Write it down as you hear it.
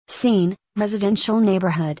Scene, residential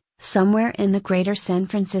neighborhood, somewhere in the greater San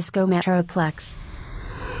Francisco metroplex.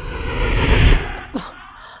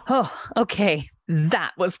 Oh, okay.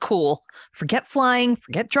 That was cool. Forget flying,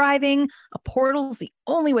 forget driving. A portal's the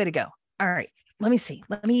only way to go. All right, let me see.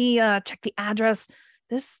 Let me check the address.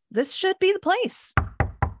 This should be the place.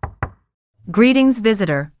 Greetings,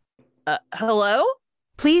 visitor. Hello?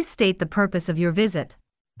 Please state the purpose of your visit.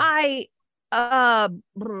 I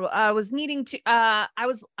was needing to I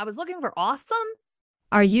was looking for Awesome?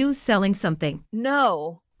 Are you selling something?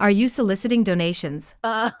 No. Are you soliciting donations?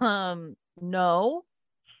 No.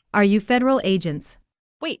 Are you federal agents?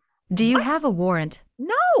 Wait, Do you what? have a warrant?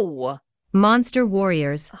 No. Monster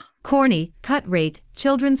Warriors, corny, cut-rate,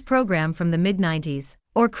 children's program from the mid-90s,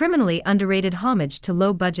 or criminally underrated homage to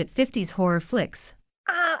low-budget 50s horror flicks?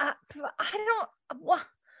 I don't what?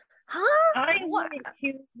 Huh? I What? would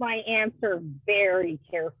choose my answer very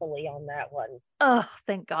carefully on that one. Oh,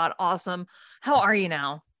 thank God. Awesome. How are you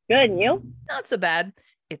now? Good, and you? Not so bad.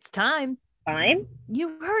 It's time. Fine.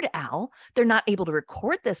 You heard Al. They're not able to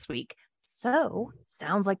record this week. So,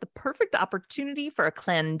 sounds like the perfect opportunity for a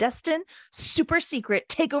clandestine, super secret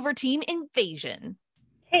takeover team invasion.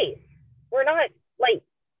 Hey, we're not, like,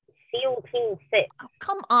 SEAL Team 6. Oh,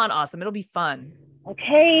 come on, Awesome. It'll be fun.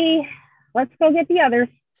 Okay, let's go get the others.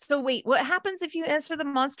 So, wait, what happens if you answer the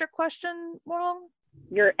monster question wrong?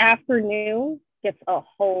 Your afternoon gets a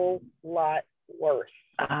whole lot worse.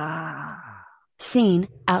 Scene,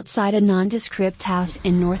 outside a nondescript house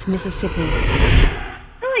in North Mississippi.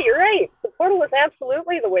 Oh, you're right. The portal is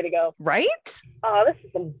absolutely the way to go. Right? Oh, this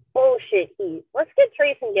is some bullshit heat. Let's get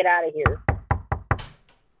Trace and get out of here.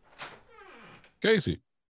 Casey,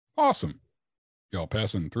 awesome. Y'all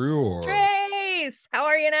passing through or? Trace, how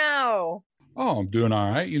are you now? Oh, I'm doing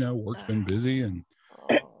all right. You know, work's been busy and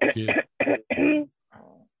good.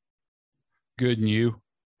 And you?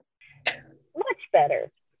 Much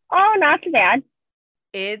better. Oh, not too bad.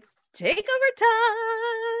 It's takeover time.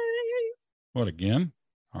 What, again?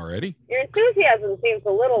 Already? Your enthusiasm seems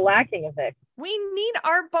a little lacking a bit. We need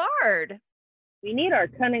our bard. We need our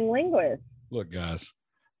cunning linguist. Look, guys,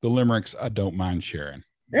 the limericks I don't mind sharing.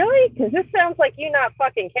 Really? Because this sounds like you not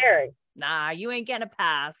fucking caring. Nah, you ain't getting a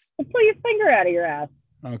pass. So pull your finger out of your ass.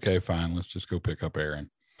 Okay, fine. Let's just go pick up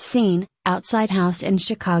Aaron. Scene, outside house in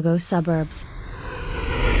Chicago suburbs.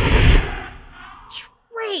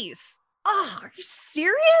 Trace. Oh, are you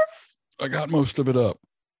serious? I got most of it up.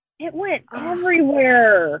 It went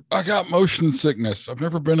everywhere. I got motion sickness. I've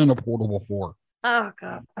never been in a portal before. Oh,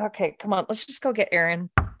 God. Okay, come on. Let's just go get Aaron.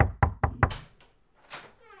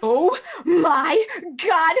 Oh, my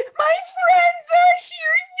God. My friends are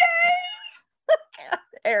here. Yay.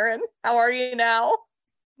 Aaron, how are you now?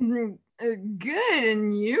 Good,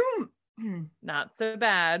 and you? Not so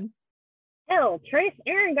bad. Hell, Trace,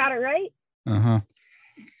 Aaron got it right. Uh-huh.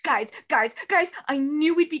 Guys, I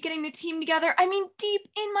knew we'd be getting the team together. I mean, deep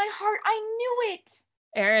in my heart, I knew it.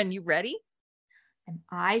 Aaron, you ready? Am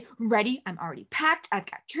I ready? I'm already packed. I've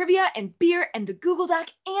got trivia and beer and the Google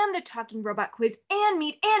Doc and the talking robot quiz and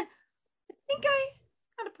meat and I think I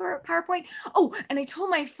got a PowerPoint. Oh, and I told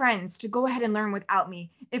my friends to go ahead and learn without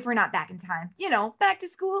me if we're not back in time. You know, back to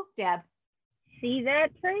school, Deb. See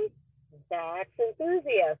that, Trace? That's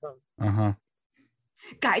enthusiasm. Uh-huh.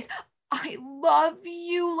 Guys, I love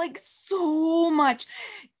you like so much.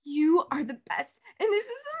 You are the best. And this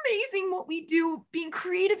is amazing what we do, being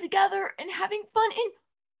creative together and having fun.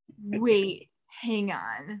 And wait, hang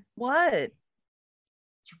on. What?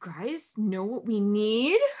 You guys know what we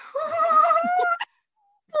need?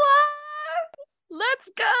 Let's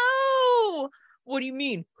go. What do you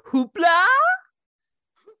mean? Hoopla?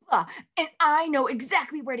 Hoopla. And I know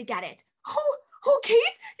exactly where to get it. Oh,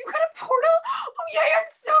 Case, you got a portal? Oh, yay, I'm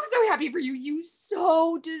so happy for you. You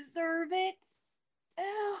so deserve it.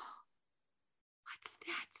 Oh, what's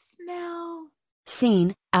that smell?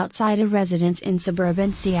 Scene, outside a residence in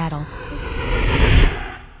suburban Seattle.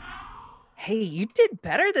 Hey, you did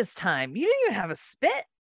better this time. You didn't even have a spit.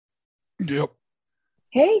 Yep.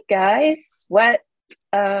 Hey guys, what?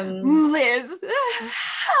 Liz,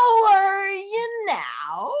 how are you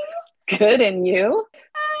now? Good, and you?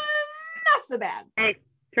 Not so bad. Hey,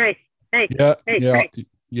 Trace. Hey. Yeah, Hey, yeah, Trace.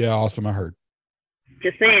 yeah, awesome. I heard.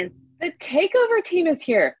 Just saying. The takeover team is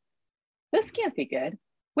here. This can't be good.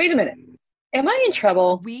 Wait a minute. Am I in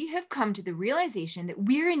trouble? We have come to the realization that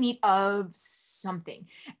we're in need of something,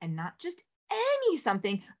 and not just any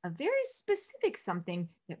something, a very specific something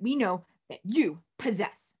that we know that you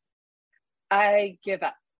possess. I give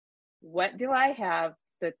up. What do I have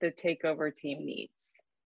that the takeover team needs?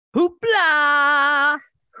 Hoopla!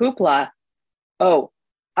 Hoopla. Oh,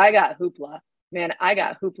 I got hoopla. Man, I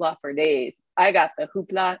got hoopla for days. I got the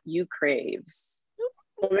hoopla you craves.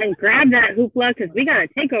 Well, then grab that hoopla because we got a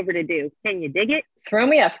takeover to do. Can you dig it? Throw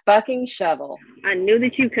me a fucking shovel. I knew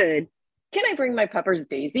that you could. Can I bring my puppers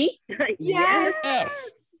Daisy? Yes.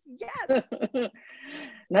 Yes.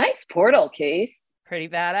 Nice portal, Case. Pretty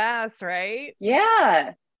badass, right?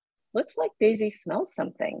 Yeah. Looks like Daisy smells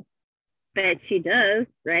something. Bet she does,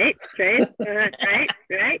 right? Trace? Right?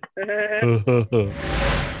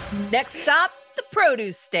 Next stop, the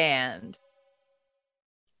produce stand.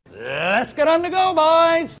 Let's get on the go,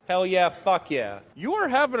 boys. Hell yeah, fuck yeah. You are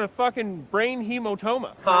having a fucking brain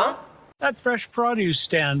hematoma. Huh? That fresh produce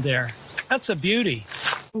stand there. That's a beauty.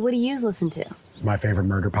 What do you listen to? My favorite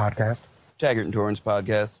murder podcast. Taggart and Torrance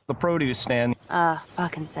podcast. The produce stand.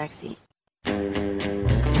 Fucking sexy.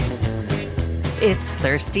 It's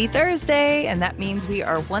Thirsty Thursday, and that means we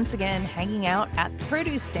are once again hanging out at the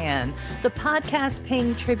Produce Stand, the podcast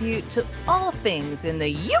paying tribute to all things in the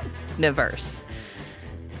universe.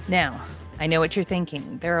 Now, I know what you're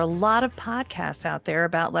thinking. There are a lot of podcasts out there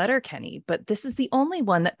about Letterkenny, but this is the only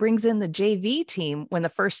one that brings in the JV team when the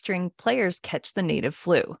first string players catch the native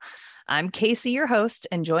flu. I'm Casey, your host,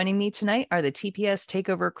 and joining me tonight are the TPS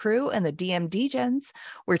Takeover crew and the DMD gens.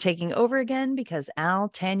 We're taking over again because Al,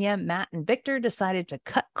 Tanya, Matt, and Victor decided to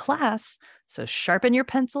cut class. So sharpen your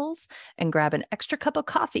pencils and grab an extra cup of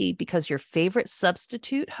coffee because your favorite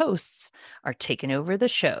substitute hosts are taking over the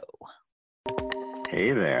show. Hey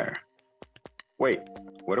there. Wait,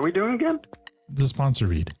 what are we doing again? The sponsor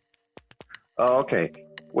read. Oh, okay.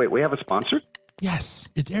 Wait, we have a sponsor? Yes,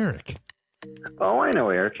 it's Eric. Oh, I know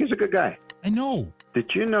Eric. He's a good guy. I know. Did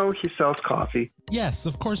you know he sells coffee? Yes,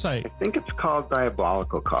 of course I think it's called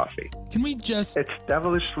Diabolical Coffee. Can we just... It's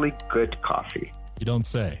devilishly good coffee. You don't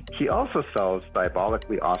say. He also sells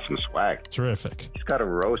diabolically awesome swag. Terrific. He's got a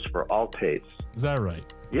roast for all tastes. Is that right?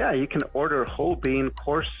 Yeah, you can order whole bean,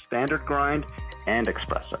 coarse, standard grind, and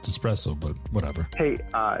espresso. It's espresso, but whatever. Hey,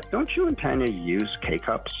 don't you and Tanya use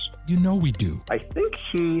K-Cups? You know we do. I think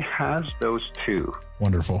he has those too.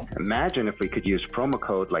 Wonderful. Imagine if we could use promo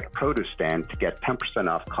code like Produce Stand to get 10%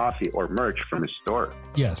 off coffee or merch from his store.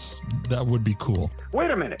 Yes, that would be cool.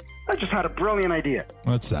 Wait a minute. I just had a brilliant idea.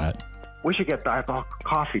 What's that? We should get Diabolical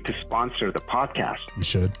Coffee to sponsor the podcast. We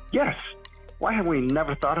should? Yes. Why have we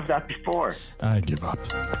never thought of that before? I give up.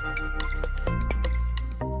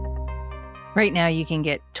 Right now, you can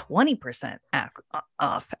get 20%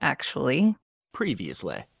 off, actually.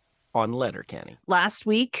 Previously on Letterkenny. Last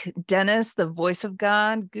week, Dennis, the voice of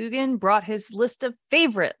God, Guggen, brought his list of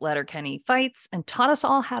favorite Letterkenny fights and taught us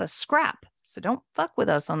all how to scrap. So don't fuck with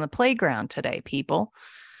us on the playground today, people.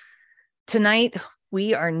 Tonight,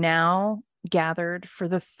 we are now gathered for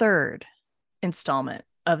the third installment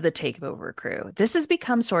of the Takeover crew. This has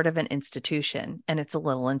become sort of an institution, and it's a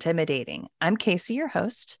little intimidating. I'm Casey, your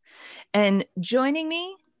host, and joining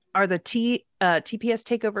me are the TPS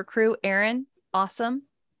Takeover crew, Aaron, Awesome,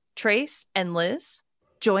 Trace, and Liz,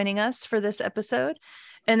 joining us for this episode.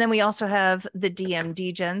 And then we also have the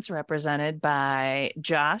DMD gens represented by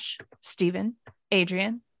Josh, Steven,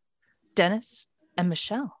 Adrian, Dennis, and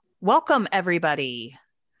Michelle. Welcome, everybody.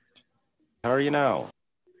 How are you now?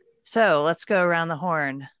 So let's go around the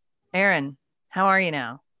horn. Aaron, how are you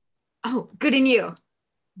now? Oh, good. And you?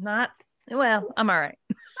 Not well. I'm all right.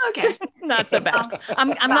 Okay. Not so bad.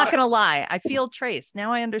 I'm not gonna lie. I feel Trace.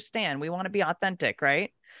 Now I understand. We want to be authentic,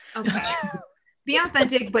 right? Okay. Be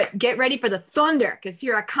authentic, but get ready for the thunder because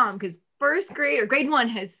here I come. Because first grade or grade one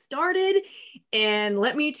has started, and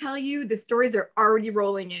let me tell you, the stories are already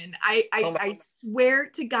rolling in. I swear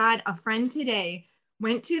to God, a friend today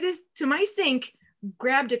went to my sink,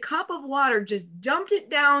 grabbed a cup of water, just dumped it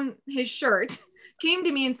down his shirt, came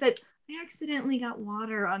to me and said, I accidentally got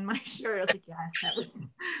water on my shirt. I was like, yes, that was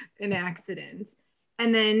an accident.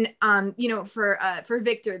 And then, for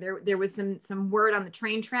Victor, there was some word on the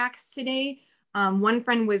train tracks today. One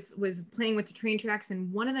friend was playing with the train tracks,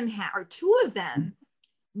 and one of them two of them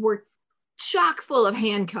were chock full of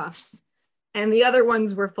handcuffs, and the other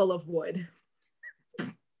ones were full of wood.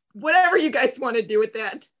 Whatever you guys want to do with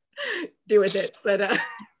that, do with it. But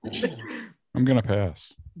I'm gonna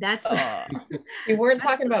pass. That's we weren't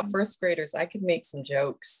talking about first graders. I could make some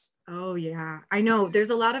jokes. Oh yeah, I know. There's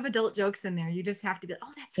a lot of adult jokes in there. You just have to be,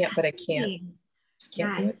 oh, that's but I can't. Just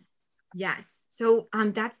can't do it. Yes. So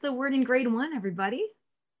that's the word in grade one, everybody.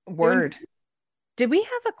 Word. Did we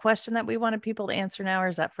have a question that we wanted people to answer now, or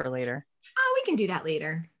is that for later? Oh, we can do that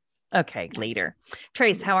later. Okay, later.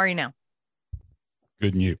 Trace, how are you now?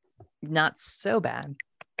 Good, and you? Not so bad.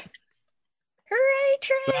 Hooray,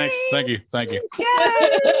 Trace! Thanks. Thank you.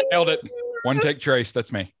 Nailed it. One take, Trace.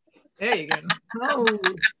 That's me. There you go. Oh,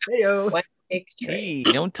 hey-o. One Cake trays.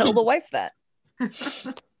 Gee, don't tell the wife that.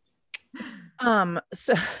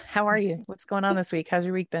 So how are you? What's going on this week? How's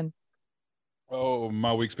your week been? Oh,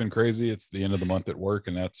 my week's been crazy. It's the end of the month at work,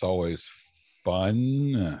 and that's always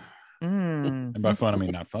fun. And by fun, I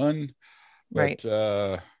mean not fun. But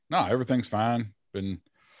Right. no, everything's fine. Been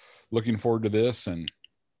looking forward to this, and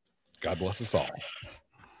God bless us all.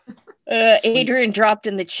 Adrian dropped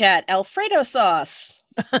in the chat Alfredo sauce.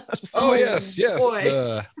 Oh, yes.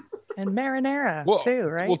 And marinara too,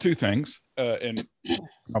 right? Well, two things. In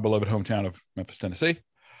my beloved hometown of Memphis, Tennessee,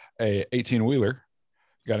 a 18-wheeler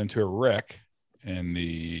got into a wreck, and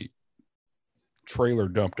the trailer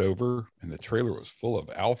dumped over, and the trailer was full of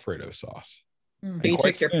Alfredo sauce. And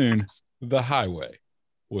quite soon, the highway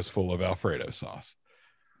was full of Alfredo sauce.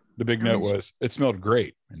 The big note was, it smelled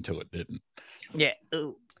great until it didn't. Yeah.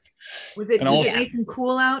 Ooh. Was it nice and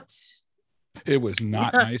cool out? It was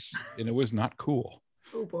not nice, and it was not cool.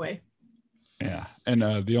 Oh, boy. Yeah. And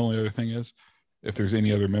the only other thing is, if there's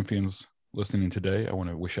any other Memphians listening today, I want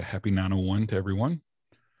to wish a happy 901 to everyone.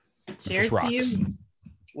 Cheers to you.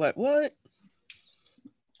 What?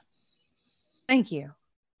 Thank you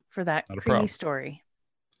for that Not a creamy problem. story.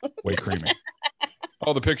 Way creamy.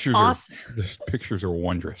 Oh, the pictures are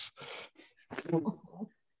wondrous.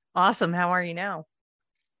 Awesome. How are you now?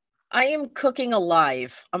 I am cooking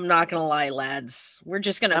alive. I'm not gonna lie, lads. We're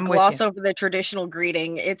just gonna gloss over the traditional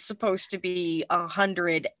greeting. It's supposed to be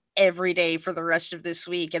 100 every day for the rest of this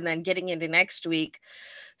week, and then getting into next week,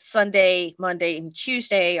 Sunday, Monday, and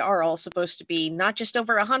Tuesday are all supposed to be not just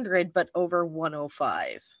over 100, but over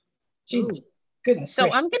 105. Jesus goodness. So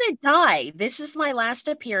I'm gonna die. This is my last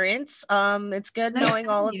appearance. It's good knowing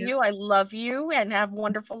all of you. I love you and have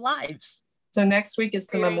wonderful lives. So next week is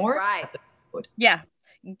the memorial. Right. Yeah.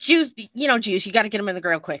 Juice, Juice, you got to get them in the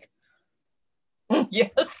grill quick.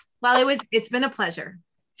 Yes. Well, it's been a pleasure.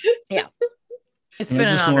 Yeah. It's been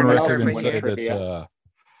an honor to serve with you. That,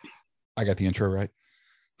 I got the intro right.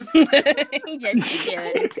 Yes,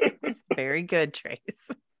 you did. Very good,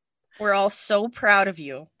 Trace. We're all so proud of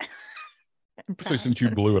you. Especially since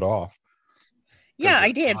you blew it off. Yeah,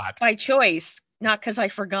 I did by choice, not because I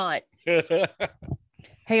forgot.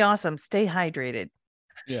 Hey, awesome. Stay hydrated.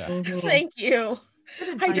 Yeah. Thank you.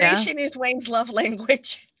 Hydration is Wayne's love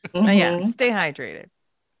language. Yeah, stay hydrated.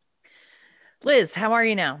 Liz, how are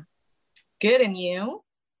you now? Good, and you?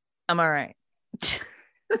 I'm all right.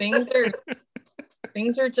 Things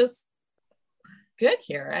are just good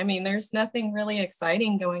here. I mean, there's nothing really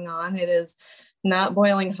exciting going on. It is not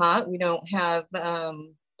boiling hot. We don't have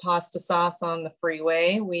pasta sauce on the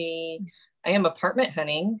freeway. I am apartment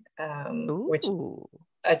hunting, which is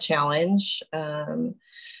a challenge.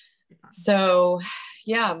 So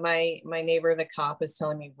yeah, my neighbor, the cop, is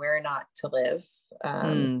telling me where not to live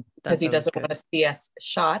because he doesn't want to see us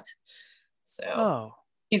shot. So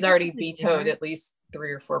he's already vetoed at least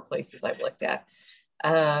 3 or 4 places I've looked at.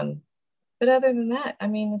 But other than that, I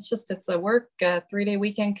mean, it's a work 3-day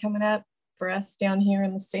weekend coming up for us down here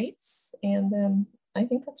in the States. And I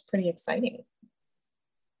think that's pretty exciting.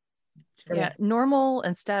 Yeah, normal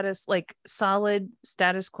and status, like solid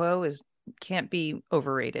status quo can't be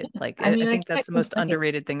overrated. Like I think that's the most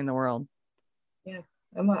underrated thing in the world. Yeah,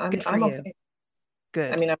 good for I'm you. Okay.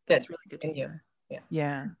 Good. I mean, that's really good to hear.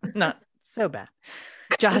 Yeah, not so bad.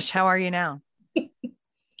 Josh, how are you now?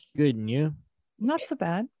 Good, and you? Not so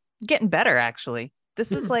bad. Getting better, actually.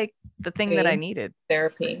 This is like the thing that I needed.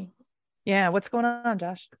 Therapy. Yeah, what's going on,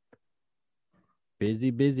 Josh?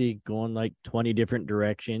 Busy, going like 20 different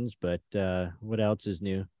directions, but what else is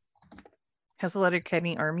new? How's the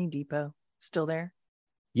Letterkenny Army Depot still there?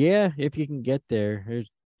 Yeah, if you can get there.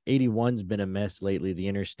 There's 81's been a mess lately. The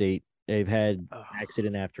interstate, they've had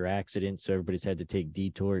accident after accident, so everybody's had to take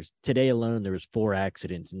detours. Today alone, there was 4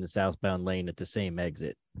 accidents in the southbound lane at the same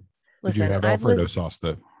exit. Listen, did you have Alfredo sauce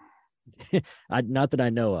though? Not that I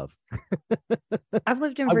know of. I've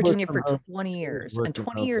lived in Virginia for 20 years, and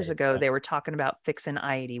 20 years ago they were talking about fixing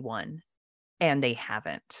I-81, and they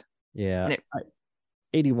haven't. Yeah,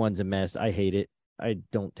 81's a mess. I hate it. I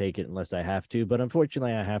don't take it unless I have to, but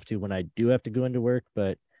unfortunately I have to when I do have to go into work.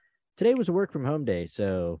 But today was a work from home day,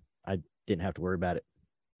 so I didn't have to worry about it.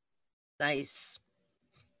 Nice.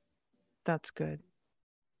 That's good.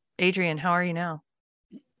 Adrian, how are you now?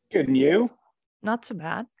 Good, and you? Not so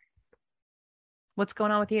bad. What's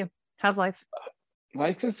going on with you? How's life?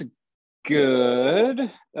 Life is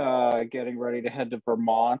good. Getting ready to head to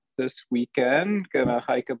Vermont this weekend. Gonna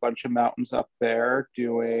hike a bunch of mountains up there,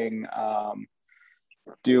 doing a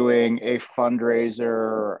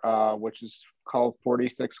fundraiser, which is called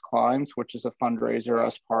 46 Climbs, which is a fundraiser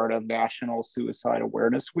as part of National Suicide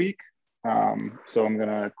Awareness Week. So I'm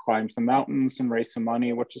gonna climb some mountains and raise some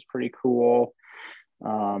money, which is pretty cool.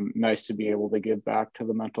 Nice to be able to give back to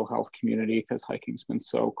the mental health community because hiking's been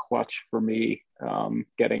so clutch for me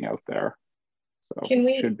getting out there. So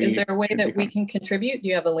is there a way that we can contribute? Do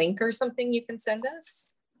you have a link or something you can send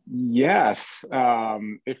us? Yes.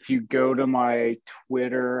 If you go to my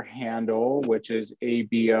Twitter handle, which is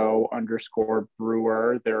ABO_brewer,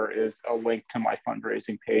 there is a link to my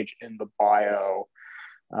fundraising page in the bio.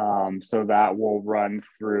 So that will run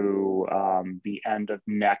through the end of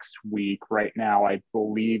next week. Right now, I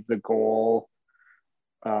believe the goal,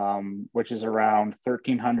 which is around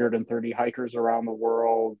 1,330 hikers around the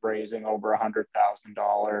world, raising over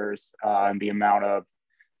 $100,000. And the amount of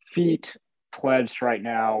feet pledged right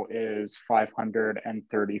now is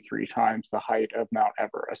 533 times the height of Mount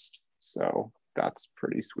Everest. So that's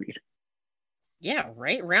pretty sweet. Yeah,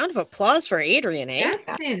 right. Round of applause for Adrian, eh?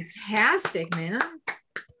 That's fantastic, man.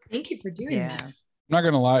 Thank you for doing that. I'm not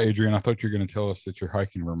going to lie, Adrian. I thought you were going to tell us that you're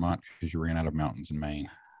hiking Vermont because you ran out of mountains in Maine.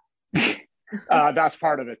 That's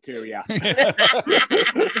part of it too, yeah.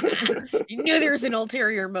 You knew there was an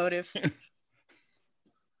ulterior motive.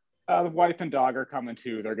 The wife and dog are coming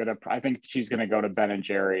too. I think she's gonna go to Ben and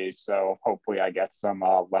Jerry's, so hopefully I get some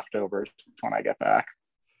leftovers when I get back.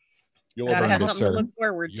 You'll have earned it, sir. To look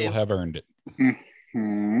forward You'll have earned it.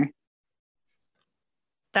 Mm-hmm.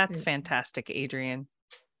 That's fantastic, Adrian.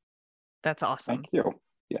 That's awesome. Thank you.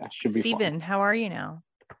 Yeah, should be Steven, how are you now?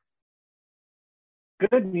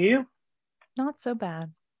 Good, and you? Not so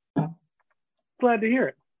bad. Glad to hear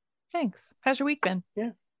it. Thanks. How's your week been?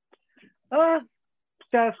 Yeah.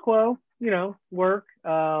 Status quo, work.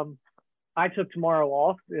 I took tomorrow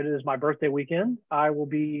off. It is my birthday weekend. I will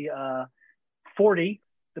be 40,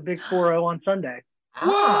 the big 40 on Sunday.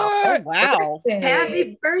 Oh, wow.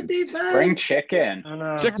 Happy birthday, bud. Spring chicken.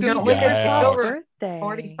 Check this Don't look at guy out. Birthday.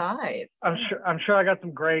 45. I'm sure I got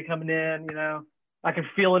some gray coming in, I can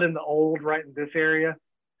feel it in the old right in this area.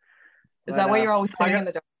 Is that why you're always sitting in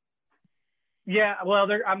the dark? Yeah, well,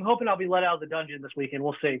 I'm hoping I'll be let out of the dungeon this weekend.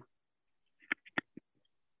 We'll see.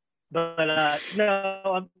 But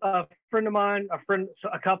no, a friend of mine,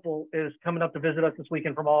 a couple is coming up to visit us this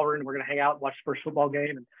weekend from Auburn. We're going to hang out and watch the first football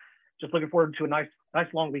game, and just looking forward to a nice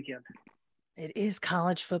long weekend. It is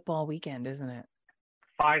college football weekend, isn't it?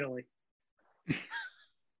 Finally.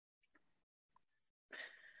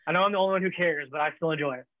 I know I'm the only one who cares, but I still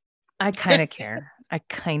enjoy it. I kind of care. I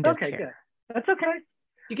kind of okay, care. Good. That's okay.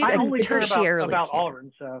 You get I only care about care.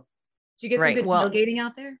 Auburn, so. Do you get some good tailgating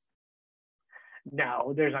out there?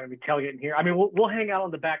 No, there's not gonna be tailgating here. I mean, we'll hang out on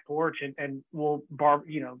the back porch and we'll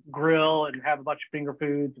grill and have a bunch of finger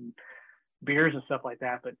foods and beers and stuff like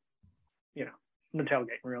that. But no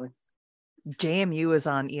tailgating really. JMU is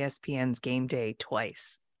on ESPN's Game Day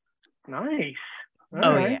twice. Nice.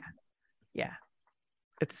 All right. Yeah.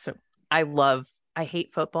 It's so I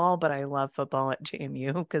hate football, but I love football at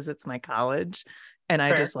JMU because it's my college, and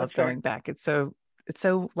I just love going back. It's so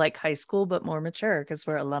like high school, but more mature because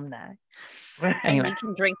we're alumni. Anyway, you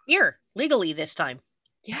can drink beer legally this time.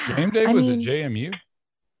 Yeah. Game day was at JMU.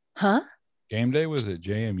 Huh? Game day was at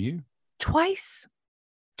JMU. Twice.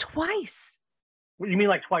 What, you mean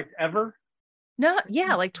like twice ever? No,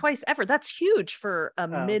 yeah, like twice ever. That's huge for a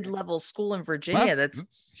mid-level school in Virginia.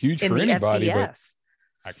 That's huge for anybody, FBS.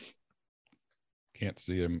 But I can't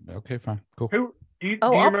see him. Okay, fine, cool. Do you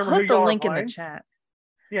I'll remember put the link in the chat.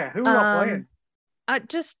 Yeah, who are y'all playing?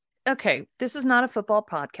 Okay, this is not a football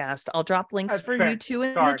podcast. I'll drop links for you two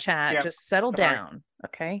in the chat. Yep. Just settle down.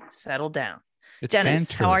 Okay, settle down. It's Dennis,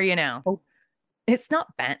 banter. how are you now? Oh, it's not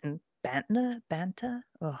Banta.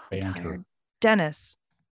 Oh, banter. Dennis,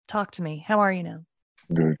 talk to me. How are you now?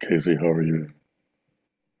 Good, Casey. How are you?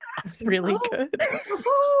 Really good.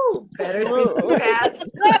 Better see some pass.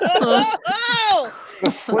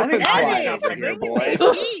 We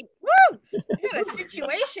got a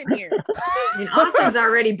situation here. I mean, Awesome's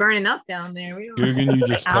already burning up down there. Dugan, you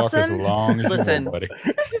just talk as long as listen, you want,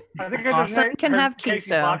 buddy. I think Awesome can have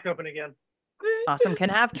Casey's box open again. Awesome can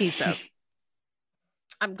have Kiso.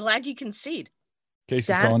 I'm glad you concede.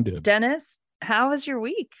 Casey's calling dibs. Dennis, how was your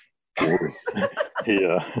week?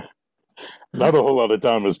 Yeah. Not a whole lot of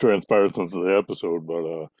time has transpired since the episode,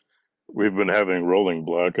 but we've been having rolling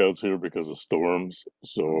blackouts here because of storms.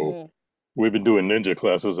 So we've been doing ninja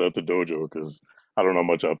classes at the dojo because I don't know how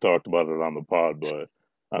much I've talked about it on the pod, but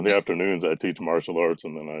on the afternoons I teach martial arts,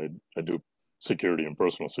 and then I do security and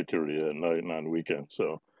personal security at night and on weekends.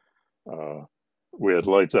 So we had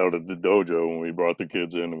lights out at the dojo when we brought the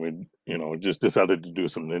kids in, and we just decided to do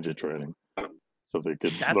some ninja training so they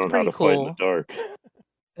could learn how to fight in the dark.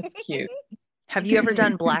 That's cute. Have you ever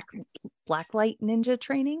done black light ninja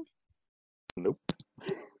training? Nope.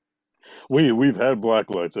 We've had black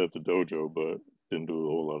lights at the dojo, but didn't do a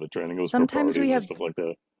whole lot of training. It was Sometimes for parties we have and stuff like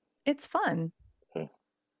that. It's fun. Yeah.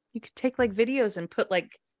 You could take like videos and put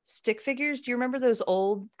like stick figures. Do you remember those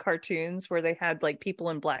old cartoons where they had like people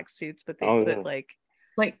in black suits, but they put like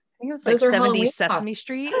I think it was like 70s Sesame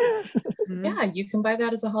Street. Yeah, you can buy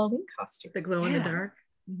that as a Halloween costume. The glow in the dark.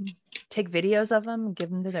 Take videos of them and give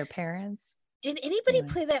them to their parents. Did anybody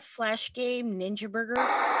play that flash game Ninja Burger?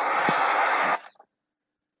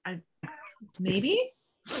 Maybe.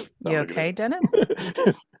 You okay, Dennis?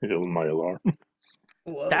 My alarm.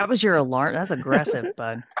 Whoa. That was your alarm. That's aggressive,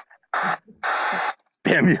 bud.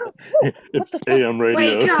 Damn you. It's AM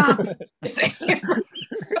radio. Wake up.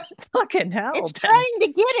 Fucking hell. It's trying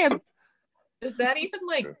to get him. Is that even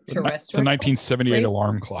like It's a terrestrial? 1978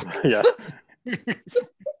 alarm clock. Yeah.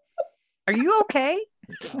 Are you okay?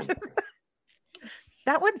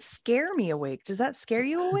 That would scare me awake. Does that scare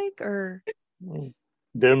you awake or?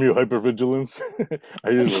 Damn you, hypervigilance. I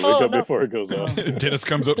usually wake up before it goes off. Dennis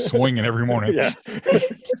comes up swinging every morning. Yeah.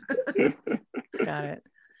 Got it.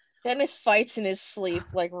 Dennis fights in his sleep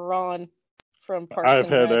like Ron from Parks I've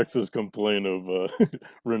and had Rec. exes complain of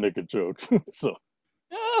Renegade jokes. So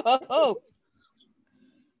Oh.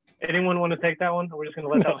 Anyone want to take that one? Are we just going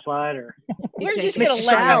to let that slide? Or We're just going to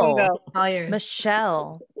let that one go. All yours.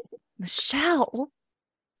 Michelle.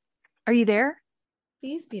 Are you there?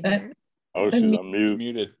 Please be there. oh, she's on mute.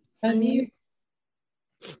 Muted. Unmute.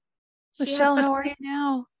 Michelle, how are you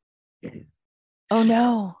now? Oh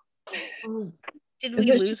no. Did we Is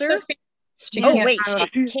it lose her? supposed to be- She Oh can't wait, talk.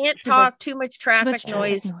 she can't talk. Too much traffic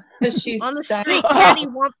noise Because she's on the stuck. street. Caddy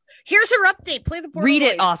won't. Here's her update. Play the portal Read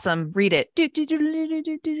it, noise. awesome. Read it. Do.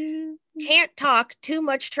 Can't talk. Too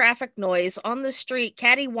much traffic noise on the street.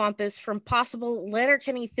 Cattywampus from possible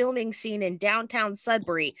Letterkenny filming scene in downtown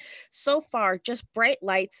Sudbury. So far, just bright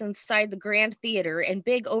lights inside the Grand Theater and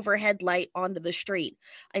big overhead light onto the street.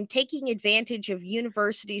 I'm taking advantage of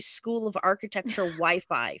University's School of Architecture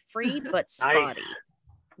Wi-Fi. Free but spotty.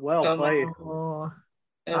 well played.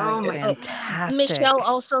 Oh my Fantastic. Michelle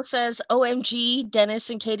also says, "OMG,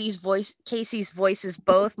 Dennis and Casey's voices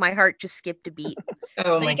both. My heart just skipped a beat."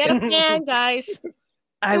 Oh So my you got a fan, guys.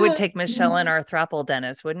 I would take Michelle in our throuple,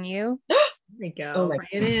 Dennis, wouldn't you? There we go. Oh my Bring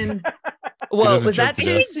it in. Whoa, doesn't was that choke to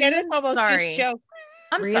too death. soon? Dennis almost Sorry. just choked.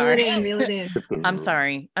 I'm Reel sorry. it in. Reel it in. I'm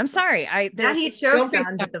sorry. Now There's he chokes Don't be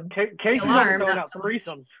on but the Casey's alarm, throwing not out so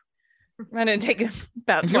threesomes. I'm gonna take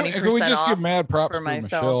about Can 20% we just off give mad props for for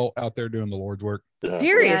myself. Michelle out there doing the Lord's work?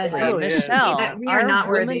 Seriously, Yes. Oh, yeah. Michelle, Yeah, we are our not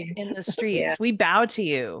women worthy. in the streets. Yeah. We bow to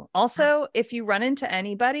you. Also, if you run into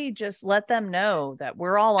anybody, just let them know that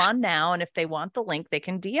we're all on now, and if they want the link, they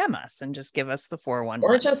can DM us and just give us the 411.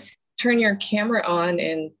 Or just turn your camera on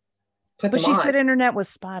and put But them she on. said internet was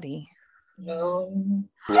spotty. No.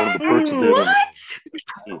 One of the perks of being What?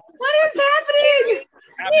 What is happening?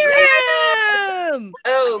 Miriam!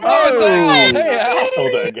 Oh, it's Al. Hey, Al.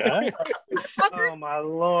 Oh, that guy. Oh my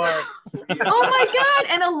lord! Oh my god!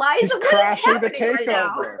 And Eliza, He's what is crashing the happening right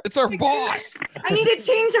now? takeover. It's our boss. I need to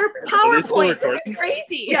change our PowerPoint. This is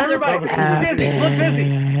crazy. Yeah, everybody, look busy.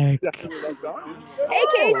 Look busy. Hey,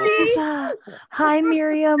 Casey. Hi,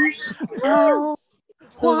 Miriam. Al.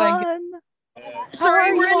 Oh my God. Juan.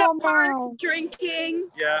 Sorry, we're in all a park now? drinking.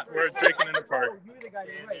 Yeah, we're drinking in the park.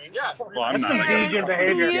 Well, I'm That's some not. Cajun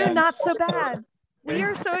behavior. You, not so bad. We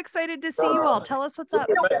are so excited to see you all. Tell us what's up.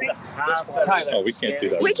 Oh, we can't do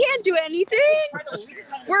that. We can't do anything.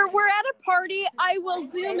 We're at a party. I will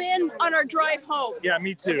zoom in on our drive home. Yeah,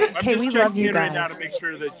 me too. I'm Okay, just we love checking you in right now guys. to make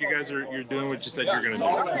sure that you guys you're doing what you said you're going to do.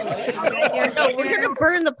 No, we're gonna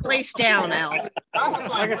burn the place down, Al. Like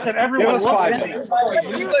I said, everyone look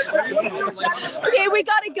busy. Okay, we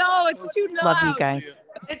gotta go. It's too loud. Love you guys.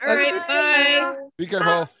 All right, bye. Be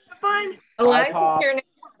careful. Fun. Eliza's here now.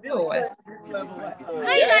 Ew. Hi,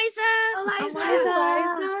 Liza.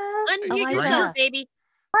 Unmute Eliza. yourself, baby.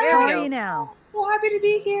 How There we are go. you now? So happy to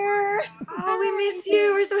be here. Oh, we miss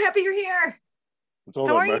you. We're so happy you're here. It's all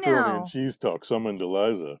How are that you macaroni now? and cheese talk summoned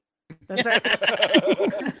Eliza. That's right.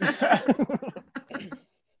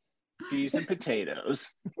 Peas and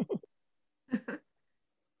potatoes.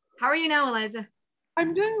 How are you now, Eliza?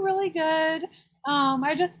 I'm doing really good.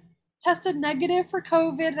 I just tested negative for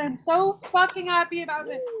COVID. I'm so fucking happy about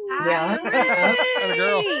it. Yeah. Atta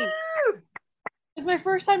girl. It's my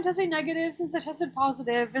first time testing negative since I tested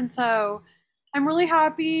positive, and so I'm really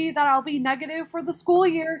happy that I'll be negative for the school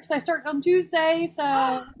year because I start on Tuesday.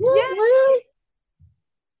 So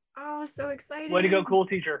Oh, so excited. Way to go, cool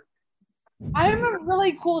teacher. I'm a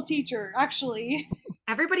really cool teacher, actually.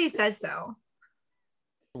 Everybody says so.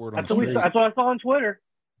 Word on That's the what, street. that's what I saw on Twitter.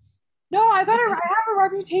 No, I have a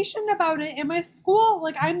reputation about it in my school.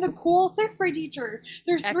 Like, I'm the cool 6th grade teacher.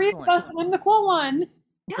 There's 3 of us, and I'm the cool one.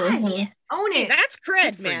 Yes, own Hey, it. that's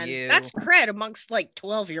cred, Good for man. you. That's cred amongst like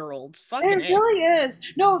 12-year-olds. Fucking It really is.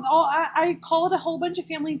 No, I called a whole bunch of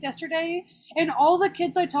families yesterday, and all the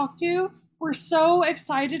kids I talked to were so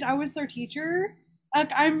excited I was their teacher.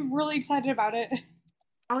 Like, I'm really excited about it.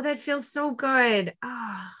 Oh, that feels so good.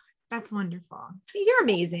 Ah, that's wonderful. See, you're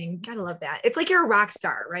amazing. Gotta love that. It's like you're a rock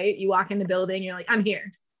star, right? You walk in the building, you're like, I'm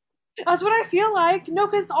here. That's what I feel like. No,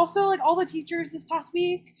 because also, like, all the teachers this past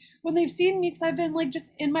week, when they've seen me, because I've been, like,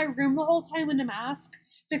 just in my room the whole time in a mask,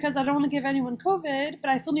 because I don't want to give anyone COVID, but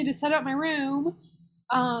I still need to set up my room.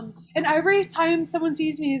 And every time someone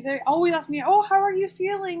sees me, they always ask me, oh, how are you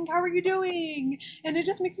feeling? How are you doing? And it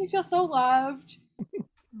just makes me feel so loved.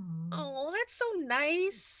 Oh, that's so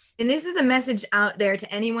nice. And this is a message out there to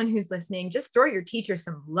anyone who's listening. Just throw your teacher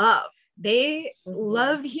some love. They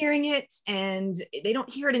love hearing it, and they don't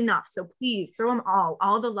hear it enough. So please throw them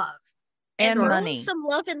all the love. And throw money. them some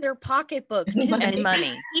love in their pocketbook too. And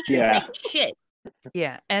money. Teachers make shit.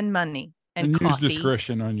 Yeah, and money. And use coffee.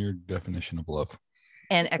 discretion on your definition of love.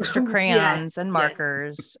 And extra crayons and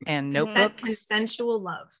markers and notebooks. Consensual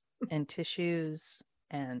love. And tissues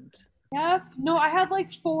and... Yep. No, I had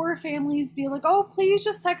like 4 families be like, oh, please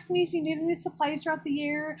just text me if you need any supplies throughout the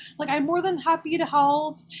year. Like, I'm more than happy to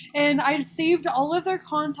help. And I saved all of their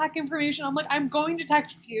contact information. I'm like, I'm going to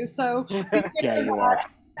text you. So yeah, you are.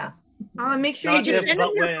 Yeah. Make sure you just send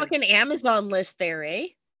them your fucking Amazon list there, eh?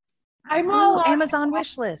 I'm not allowed Amazon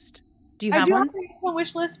wish list. Do you have I one? do have an Amazon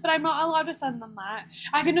wish list, but I'm not allowed to send them that.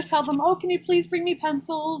 I can just tell them, oh, can you please bring me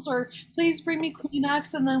pencils or please bring me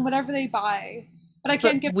Kleenex, and then whatever they buy. But I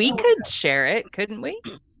can't give. We could share it, couldn't we?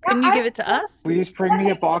 Couldn't you give it to us? Please bring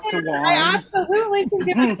me a box of wine. I absolutely can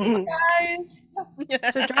give it to you guys.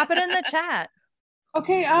 So drop it in the chat.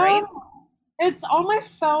 Okay. Right? It's on my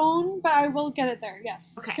phone, but I will get it there.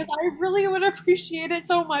 Yes. Because I really would appreciate it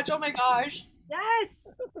so much. Oh my gosh.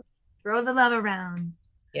 Yes. Throw the love around.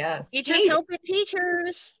 Yes. Teachers helping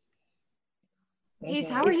teachers. Pace,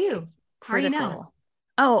 how are you? How are you now?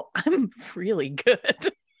 Oh, I'm really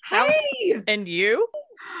good. Hey. And you?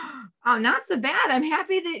 Oh, not so bad. I'm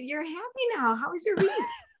happy that you're happy now. How was your week?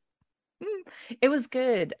 It was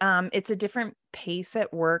good. It's a different pace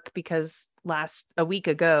at work because a week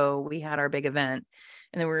ago we had our big event,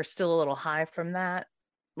 and then we were still a little high from that,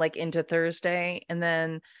 like into Thursday. And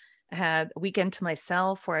then I had a weekend to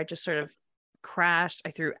myself where I just sort of crashed.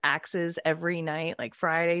 I threw axes every night, like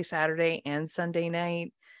Friday, Saturday, and Sunday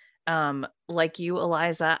night. Like you,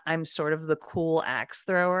 Eliza, I'm sort of the cool axe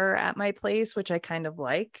thrower at my place, which I kind of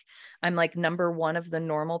like. I'm like number 1 of the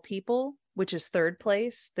normal people, which is 3rd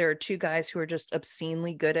place. There are 2 guys who are just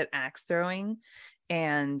obscenely good at axe throwing,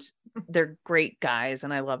 and they're great guys,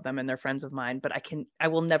 and I love them, and they're friends of mine, but I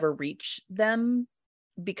will never reach them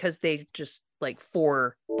because they just like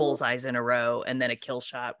 4 bullseyes in a row and then a kill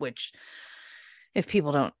shot, which if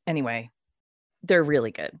people don't, anyway, they're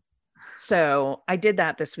really good. So I did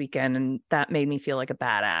that this weekend, and that made me feel like a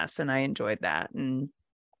badass, and I enjoyed that. And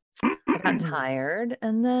I got tired,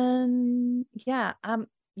 and then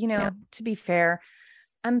to be fair,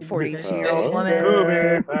 I'm a 42-year-old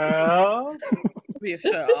woman.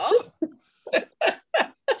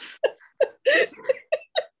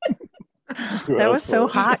 That was so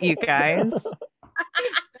hot, you guys.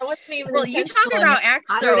 That wasn't even well, you talk about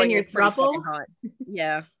axe throwing in your thruple.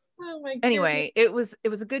 Yeah. Oh my goodness. Anyway, it was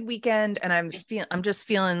a good weekend, and I'm just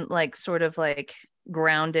feeling like sort of like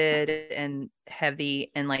grounded and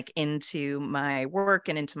heavy and like into my work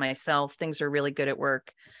and into myself. Things are really good at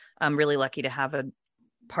work. I'm really lucky to have a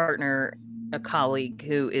partner, a colleague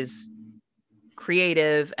who is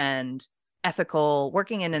creative and ethical.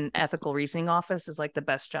 Working in an ethical reasoning office is like the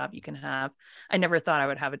best job you can have. I never thought I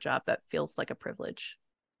would have a job that feels like a privilege,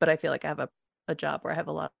 but I feel like I have a job where I have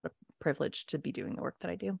a lot of privilege to be doing the work that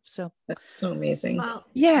I do. So that's so amazing. Well,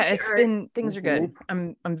 yeah, things are good.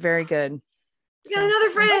 I'm very good. We got another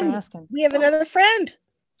friend. We have another friend.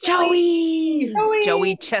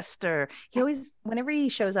 Joey Chester. He always, whenever he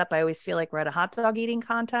shows up, I always feel like we're at a hot dog eating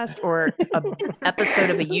contest or a episode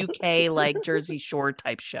of a UK like Jersey Shore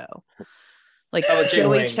type show. Like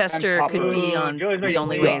Joey Chester could be on The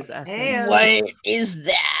Only Way Is Essence. What is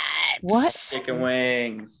that? What? Chicken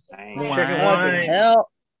wings. Hell.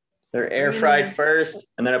 They're air fried first,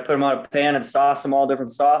 and then I put them on a pan and sauce them all different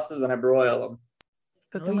sauces, and I broil them.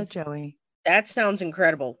 Cooking with Joey. That sounds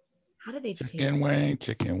incredible. How do they taste? Chicken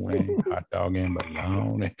wing, hot dog and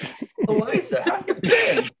bologna. Eliza, how you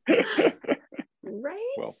been?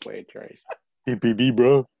 Right? Well played, Trace. TPD,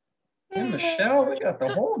 bro. Hey, Michelle, we got the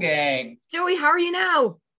whole gang. Joey, how are you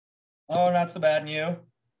now? Oh, not so bad. And you?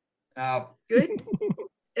 Good.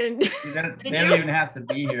 And They don't even have to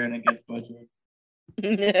be here and it gets butchered.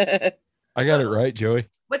 I got it right, Joey.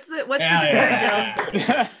 what's the good word, Joe?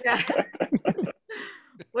 Yeah.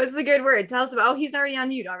 What's the good word? Tell us about. Oh, he's already on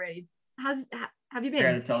mute already. Have you been?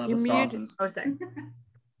 Trying to tell her the sauces. Oh, sorry.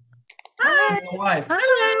 Hi. Hello, wife.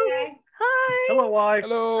 Hello. Hi. Hello, wife.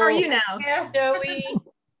 Hello. How are you now? Joey.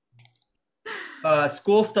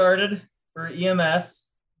 School started for EMS.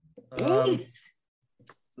 Nice.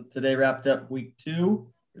 So today wrapped up week 2.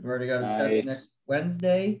 We've already got a test next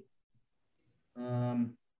Wednesday.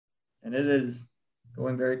 And it is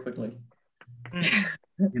going very quickly.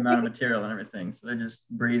 The amount of material and everything. So they're just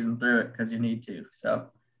breezing through it because you need to. So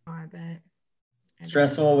I bet.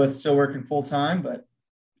 Stressful with still working full time, but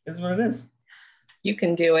it is what it is. You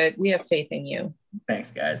can do it. We have faith in you.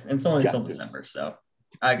 Thanks, guys. And it's only until December, so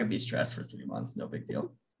I could be stressed for 3 months. No big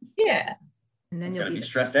deal. Yeah. And then it's you'll gonna be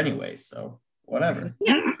stressed anyway, so whatever.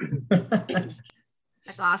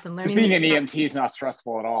 That's awesome. Learning being an EMT is not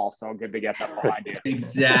stressful at all, so good to get that behind you.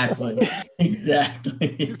 Exactly.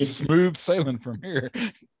 It's smooth sailing from here.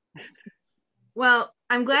 Well,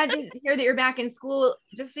 I'm glad to hear that you're back in school.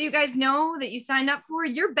 Just so you guys know that you signed up for,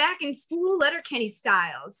 you're back in school Letterkenny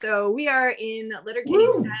style. So we are in Letterkenny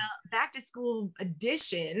style back to school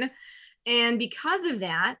edition. And because of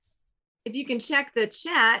that, if you can check the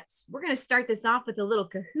chat, we're going to start this off with a little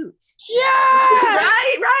Kahoot. Yeah!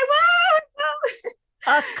 Right. Woo!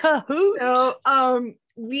 A Kahoot. So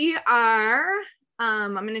we are,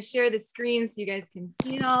 I'm going to share the screen so you guys can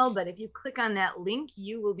see it all. But if you click on that link,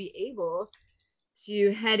 you will be able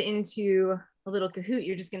to head into a little Kahoot.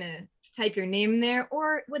 You're just going to type your name there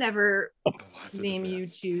or whatever name you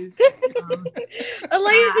choose.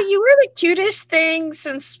 Eliza, you were the cutest thing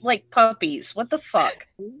since like puppies. What the fuck?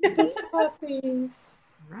 Since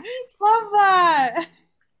puppies. Right? Love that.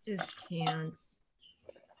 Just can't.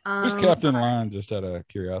 Who's Captain Lion, just out of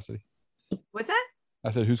curiosity? What's that? I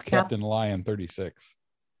said, who's Captain Lion 36?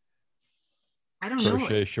 I don't know.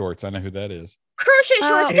 Crochet shorts. I know who that is. Crochet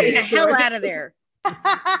shorts, get the hell out of there.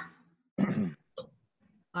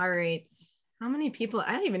 All right. How many people?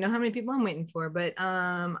 I don't even know how many people I'm waiting for, but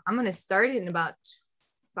I'm going to start it in about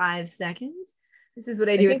 5 seconds. This is what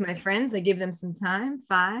I do with my friends. I give them some time.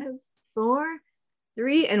 5, 4,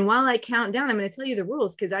 3. And while I count down, I'm going to tell you the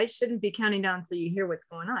rules because I shouldn't be counting down until you hear what's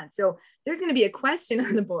going on. So there's going to be a question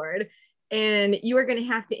on the board and you are going to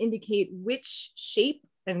have to indicate which shape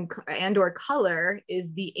and or color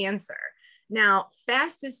is the answer. Now,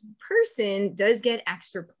 fastest person does get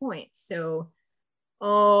extra points. So,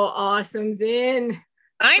 Awesome's in.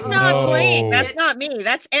 I'm not playing. That's not me.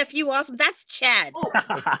 That's FU Awesome. That's Chad.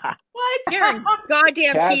 What? You're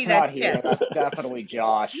goddamn Chad's T. not That's here. Chad. That's definitely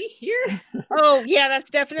Josh. He here? Oh yeah, that's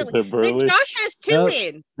definitely. Then Josh has 2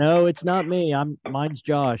 in. No, it's not me. Mine's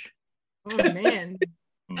Josh. Oh man.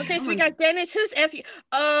 Okay, so we got Dennis. Who's FU?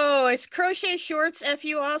 Oh, it's Crochet Shorts.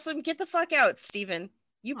 FU Awesome. Get the fuck out, Steven.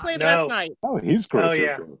 You played last night. Oh, he's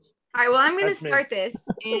Crochet Shorts. All right, well, I'm going to start this.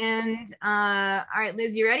 And, all right,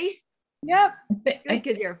 Liz, you ready? Yep. Good,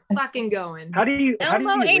 because you're fucking going. How do you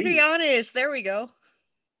Adriana's. There we go.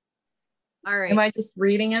 All right. Am I just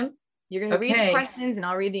reading them? You're going to read the questions and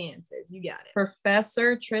I'll read the answers. You got it.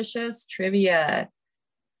 Professor Trisha's trivia.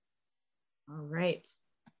 All right.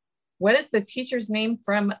 What is the teacher's name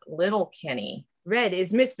from Letterkenny? Red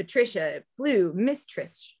is Miss Patricia. Blue, Miss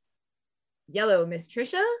Trish. Yellow, Miss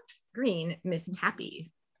Trisha. Green, Miss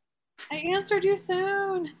Tappy. I answered you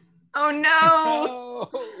soon. Oh no.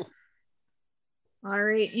 All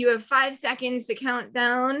right, you have 5 seconds to count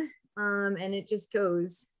down, and it just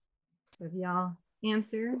goes. So if y'all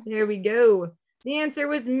answer, there we go. The answer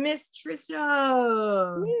was Miss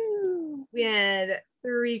Trisha. Woo. We had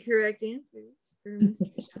 3 correct answers for Miss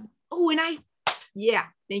Trisha. Oh, and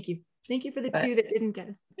thank you. Thank you for the 2 that didn't get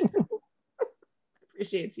us.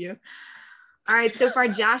 Appreciates you. All right, so far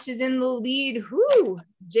Josh is in the lead. Whoo!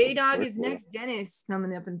 J-Dog is next. Dennis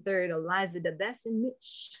coming up in 3rd. Eliza, DeBess, and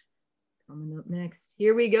Mitch coming up next.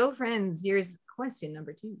 Here we go, friends. Here's question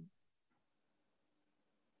number 2.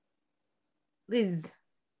 Liz,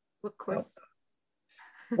 what course?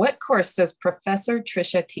 What course does Professor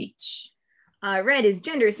Trisha teach? Red is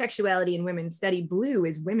gender, sexuality, and women's study. Blue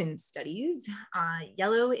is women's studies.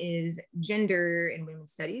 Yellow is gender and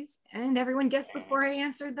women's studies. And everyone guessed before I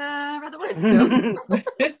answered the other words. So.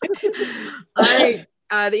 All right.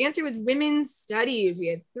 The answer was women's studies. We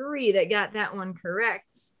had 3 that got that one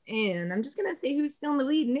correct. And I'm just going to say who's still in the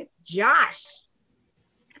lead, and it's Josh.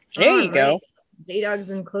 There you go.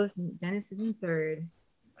 J-Dog's in close, and Dennis is in 3rd.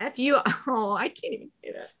 F you. Oh, I can't even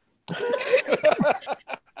say that.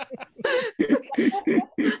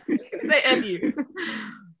 just gonna say F you.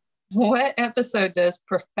 What episode does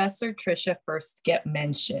Professor Trisha first get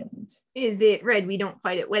mentioned? Is it red, we don't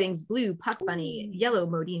fight at weddings, blue, Puck Bunny, yellow,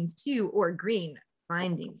 Modine's 2, or green,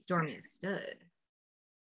 Finding Stormy a Stud?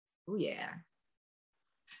 Oh yeah.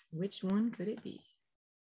 Which one could it be?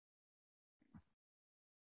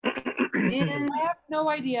 And I have no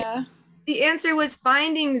idea. the answer was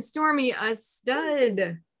Finding Stormy a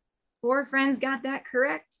Stud. 4 friends got that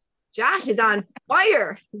correct. Josh is on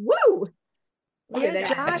fire. Woo! Look at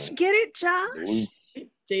that. Josh, get it, Josh?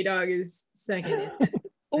 J-Dog is second.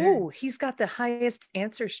 Oh, he's got the highest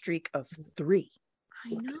answer streak of 3.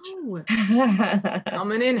 I know.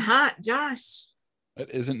 Coming in hot, Josh.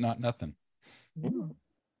 That isn't not nothing.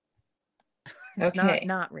 It's Okay.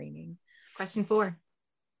 not raining. Question 4.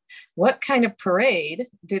 What kind of parade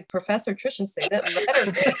did Professor Trisha say that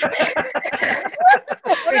Letterman?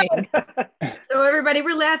 So everybody,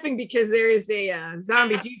 we're laughing because there is a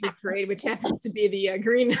zombie Jesus parade, which happens to be the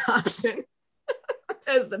green option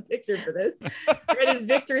as the picture for this. Red is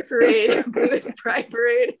Victory Parade, blue is Pride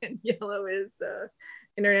Parade, and yellow is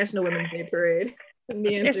International Women's Day Parade. And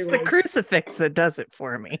the answer It's the was crucifix that does it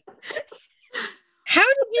for me. How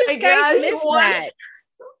did you guys miss that?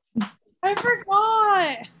 I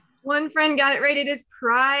forgot. One friend got it right. It is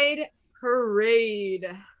Pride Parade.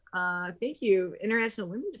 Thank you. International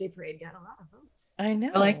Women's Day Parade got a lot of votes. I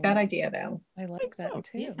know. I like that idea, though. I like that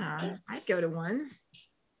too. Yeah, I'd go to 1.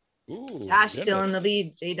 Ooh, Josh still in the Dennis.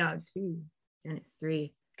 lead. J-Dog 2. Dennis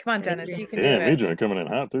 3. Come on, Dennis, you can do Damn, it. Adrian coming in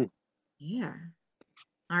hot too. Yeah.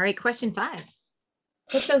 All right, question 5.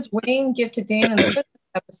 What does Wayne give to Dan in the Christmas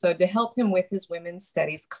episode to help him with his women's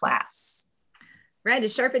studies class? Red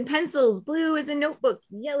is sharpened pencils. Blue is a notebook.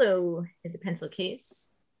 Yellow is a pencil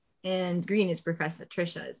case. And green is Professor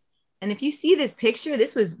Trisha's. And if you see this picture,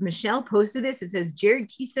 this was Michelle posted this. It says Jared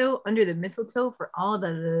Kiso under the mistletoe for all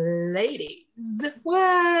the ladies.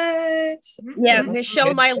 What? Yeah,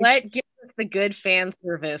 Michelle Milet gives us the good fan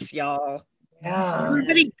service, y'all. Yeah.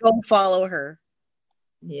 Everybody go follow her.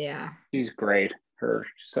 Yeah. She's great. Her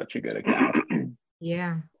such a good account.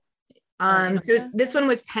 Yeah. So this one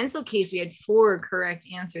was pencil case. We had 4 correct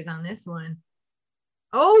answers on this one.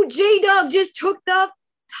 Oh, J-Dog just took the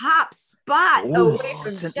top spot away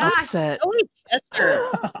from It's an Josh. upset. Oh,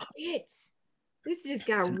 Chester. This just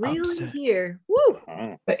got an real in upset. here. Woo!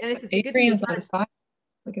 But And it's a good Adrian's thing on it's 5.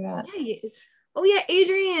 Look at that. Yeah, he is. Oh yeah,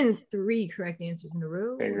 Adrian, 3 correct answers in a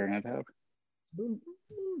row. Figuring it out. Boom,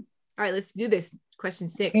 boom. All right, let's do this. Question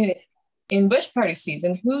 6. In Bush Party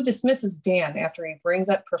season, who dismisses Dan after he brings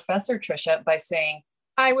up Professor Trisha by saying,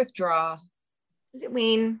 I withdraw? Is it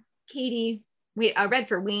Wayne, Katie? Wait, red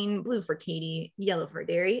for Wayne, blue for Katie, yellow for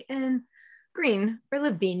Derry, and green for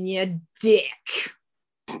Lavinia Dick.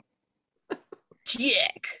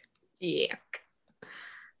 Dick.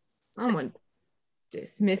 Someone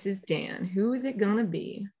dismisses Dan. Who is it gonna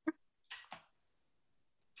be?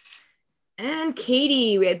 And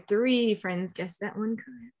Katie, we had 3 friends guess that one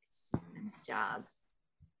correct. Nice job.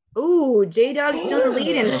 Oh, J-Dog's still in the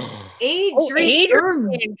lead. And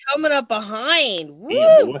Adrian coming up behind.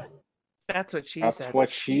 Woo! That's what she That's said.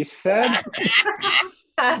 what she said.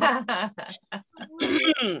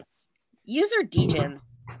 User Degens.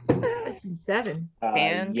 Question 7.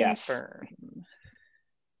 And yes. confirm.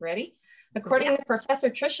 Ready? According to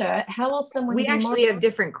Professor Trisha, how will someone We be actually have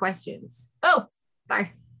different questions. Oh,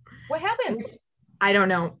 sorry. What happened? I don't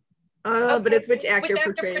know. But it's which actor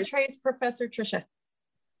portrays Professor Trisha?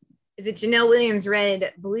 Is it Janelle Williams?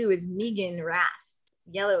 Red, blue is Megan Rath,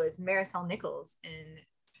 yellow is Marisol Nichols, and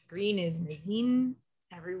green is Nazine.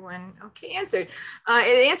 Everyone okay answered. The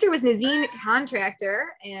answer was Nazine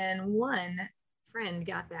Contractor, and 1 friend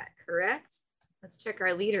got that correct. Let's check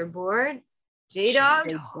our leaderboard.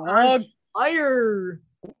 J-Dog on fire.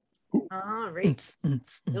 All right. I'm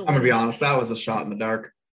gonna be honest, that was a shot in the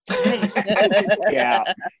dark.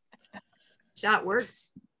 Yeah. Shot worked.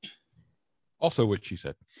 Also what she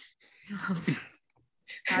said. All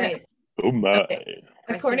right. Oh my. Okay.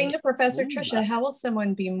 According to Professor Trisha, how will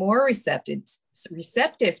someone be more receptive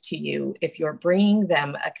to you if you're bringing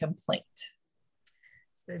them a complaint?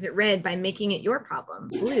 So is it red by making it your problem,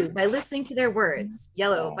 blue by listening to their words,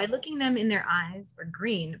 yellow by looking them in their eyes, or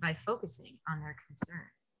green by focusing on their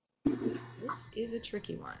concern? This is a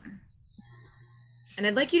tricky one. And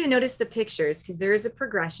I'd like you to notice the pictures because there is a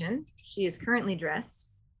progression. She is currently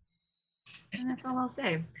dressed. And that's all I'll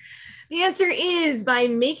say. The answer is by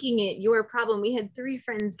making it your problem. We had 3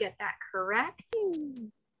 friends get that correct.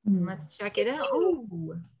 Let's check it out.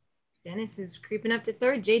 Oh, Dennis is creeping up to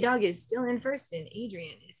 3rd. J-Dog is still in 1st, and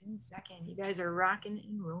Adrian is in 2nd. You guys are rocking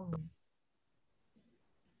and rolling.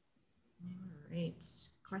 Great.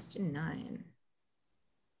 Question 9.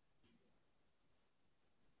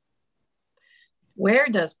 Where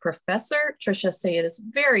does Professor Trisha say it is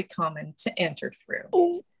very common to enter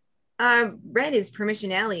through? Red is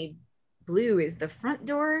permission alley, blue is the front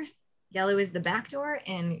door, yellow is the back door,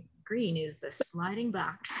 and green is the sliding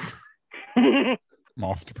box. I'm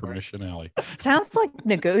off to permission alley. Sounds like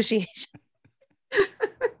negotiation.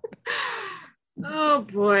 Oh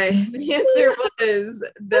boy. The answer was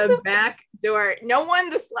the back door. No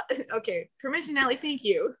one okay, permission alley, thank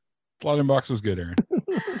you. Sliding box was good, Aaron.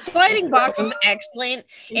 Sliding box was excellent,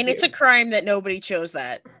 and it's a crime that nobody chose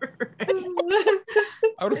that.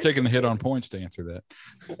 I would have taken the hit on points to answer that.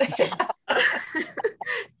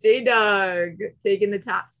 J-Dog taking the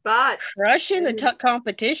top spot. Crushing the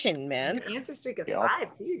competition, man. Answer streak of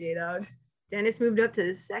 5 too, J-Dog. Dennis moved up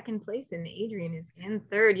to second place, and Adrian is in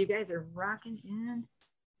third. You guys are rocking in.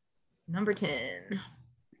 Number 10.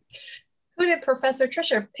 Who did Professor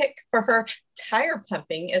Trisha pick for her tire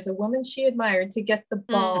pumping as a woman she admired to get the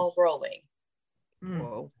ball rolling?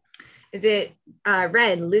 Whoa. Is it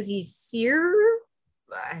red, Lizzie Sear?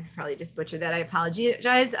 I probably just butchered that. I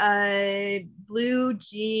apologize. Blue,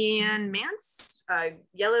 Jean Mance.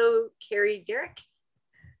 Yellow, Carrie Derrick.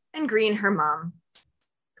 And green, her mom.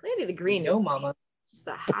 Clearly the green is mama. Just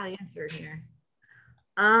a high answer here.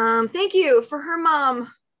 Thank you for her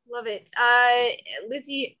mom. Love it.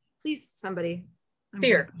 Lizzie, please, somebody.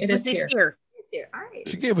 Sear. It is Sear. Sear. All right.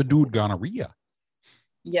 She gave a dude gonorrhea.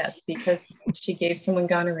 Yes, because she gave someone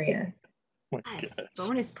gonorrhea. Yes,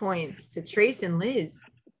 bonus points to Trace and Liz.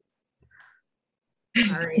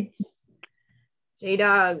 All right.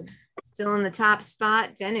 J-Dog still in the top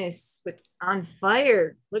spot. Dennis with on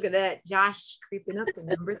fire. Look at that. Josh creeping up to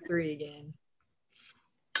number 3 again.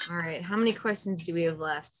 All right. How many questions do we have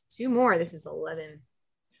left? 2 more. This is 11.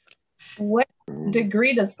 What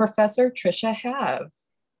degree does Professor Trisha have?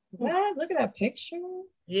 What? Look at that picture.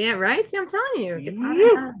 Yeah, right? See, I'm telling you.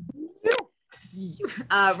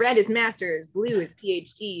 It's red is master's, blue is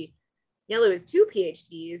PhD, yellow is 2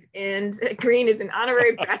 PhDs, and green is an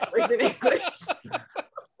honorary bachelor's in English.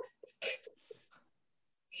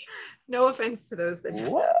 No offense to those that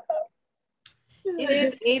it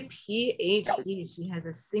is a PhD. She has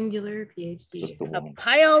a singular PhD.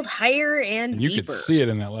 Piled higher and You deeper. could see it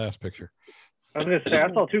in that last picture. I was going to say,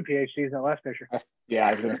 I saw 2 PhDs in that last picture. Yeah,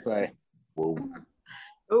 I was going to say.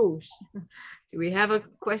 Oh, do we have a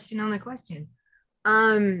question on the question?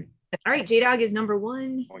 All right, J-Dog is number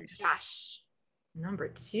 1. Josh, number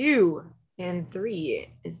 2, and 3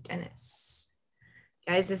 is Dennis.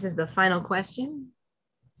 Guys, this is the final question.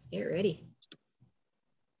 Let's get ready.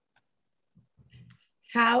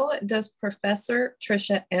 How does Professor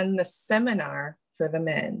Trisha end the seminar for the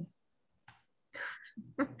men?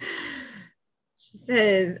 She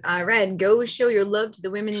says, red, go show your love to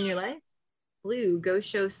the women in your life. Blue, go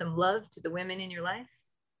show some love to the women in your life.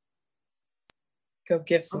 Go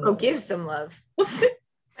give some love.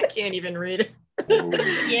 I can't even read it.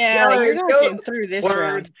 Yeah, you're not getting through this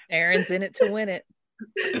round. Aaron's in it to win it.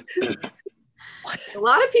 A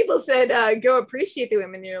lot of people said go appreciate the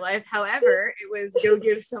women in your life. However, it was go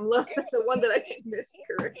give some love. The one that I missed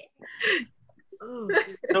correct. Oh,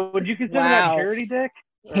 so would you consider that charity, Dick?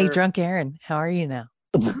 Hey, drunk Aaron, how are you now?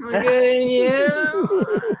 Good, yeah.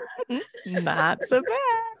 Not so bad.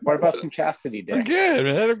 What about some chastity, Dick? I'm good,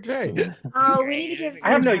 man. Okay. Oh, we need to give some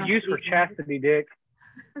I have no chastity. use for chastity, Dick.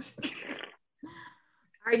 All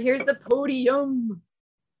right, here's the podium.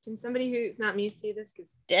 Can somebody who's not me say this?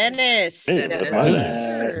 Because Dennis. Hey, that's my name.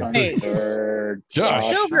 Hey. Josh.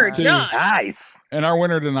 Silver, Josh. Nice. And our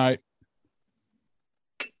winner tonight,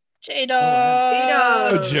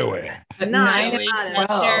 J-Dog. Joey.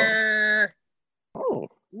 Master. Oh.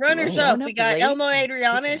 Runners up, we got Elmo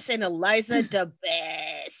Adrianis and Eliza DeBest.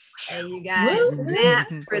 Hey, you guys,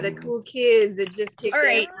 snaps for the cool kids that just kicked. All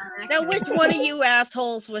right, now which one of you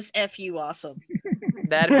assholes was FU awesome?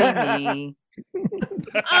 That'd be me.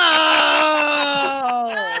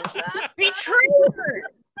 Oh, betrayer,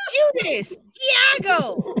 Judas,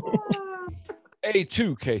 Iago.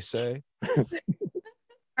 A2 Casey.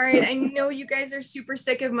 All right, I know you guys are super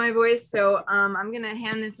sick of my voice, so I'm gonna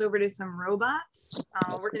hand this over to some robots.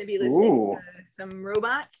 We're gonna be listening to some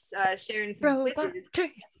robots sharing some quizzes.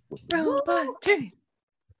 Robot trivia.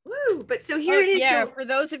 Woo! But so here it is. Yeah, so, for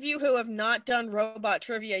those of you who have not done robot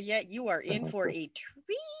trivia yet, you are in for a treat.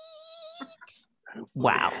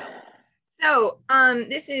 Wow. So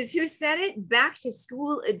this is Who Said It? Back to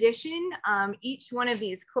School edition. Each one of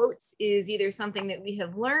these quotes is either something that we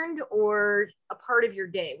have learned or a part of your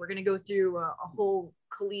day. We're going to go through a whole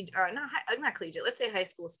collegiate, not collegiate, let's say high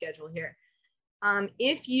school schedule here.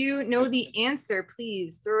 If you know the answer,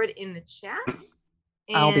 please throw it in the chat.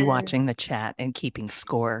 I'll be watching the chat and keeping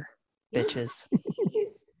score, bitches.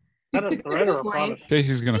 Not a threat or a promise.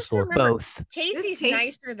 Casey's gonna score. Both. Casey's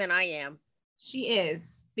nicer than I am. She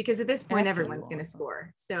is, because at this point, everyone's going to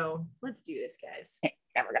score. So let's do this, guys.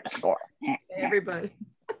 Never gonna score. Everybody.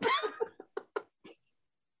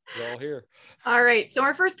 We're all here. All right. So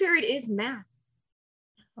our first period is math.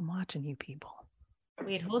 I'm watching you people.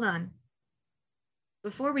 Wait, hold on.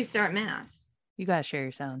 Before we start math, you gotta share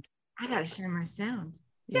your sound. I gotta share my sound.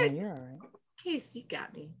 Yeah, you're all right. Case, you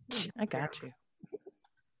got me. I got you.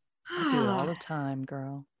 I do it all the time,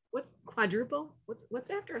 girl. What's quadruple? What's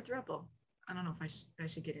after a thruple? I don't know if I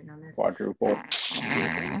should get in on this. Quadruple.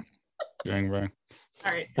 Bang bang.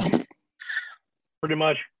 All right. Pretty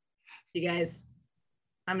much. You guys,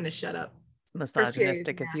 I'm gonna shut up.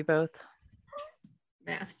 Misogynistic of you both.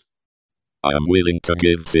 Math. I am willing to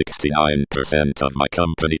give 69% of my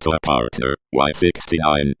company to a partner. Why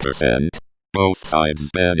 69%? Both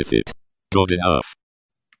sides benefit. Good enough.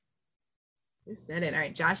 Who said it? All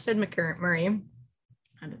right. Josh said Murray.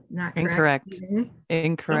 Not incorrect. Correct.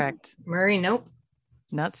 Incorrect. Nope. Murray, nope.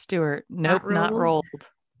 Not Stewart. Nope, not rolled.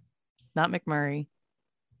 Not McMurray.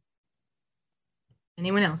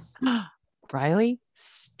 Anyone else? Riley?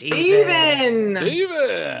 Steven!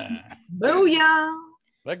 Booyah!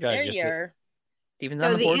 That guy there gets you it. are. Steven's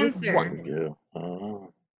so on the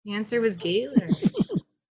board. The answer was Gaylor.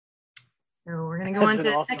 So we're going to go on to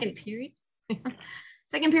the second period.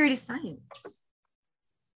 Second period is science.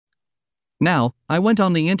 Now, I went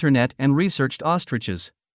on the internet and researched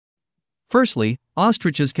ostriches. Firstly,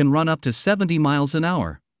 ostriches can run up to 70 miles an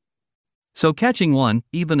hour. So catching one,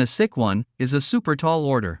 even a sick one, is a super tall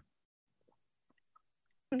order.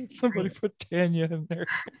 Somebody put Tanya in there.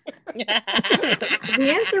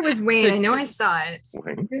 The answer was Wayne. I know I saw it.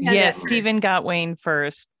 Yes, Steven got Wayne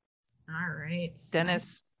first. All right.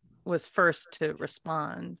 Dennis was first to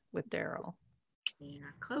respond with Daryl. Yeah,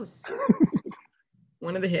 close.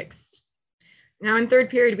 One of the Hicks. Now in third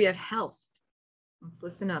period, we have health. Let's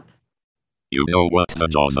listen up. You know what the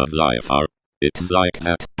jaws of life are. It's like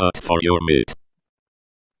that, but for your meat.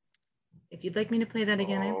 If you'd like me to play that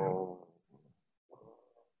again, I will.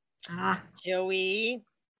 Joey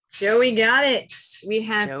got it. We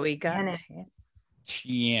have Joey got Dennis.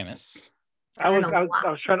 Janice. I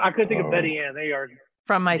was trying. I couldn't think of Betty Ann. There you are.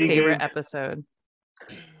 From my favorite episode.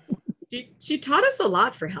 She taught us a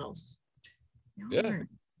lot for health. Yeah.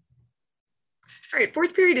 All right,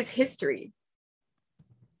 fourth period is history.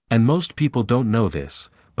 And most people don't know this,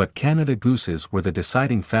 but Canada gooses were the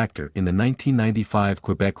deciding factor in the 1995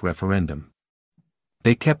 Quebec referendum.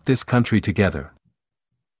 They kept this country together.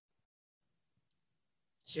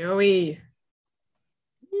 Joey.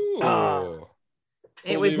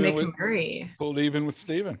 It was McMurray. Pulled even with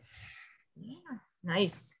Steven. Yeah,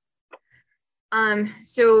 nice.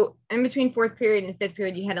 So in between fourth period and fifth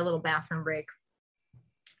period, you had a little bathroom break.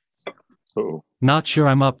 Not sure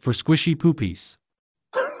I'm up for squishy poopies.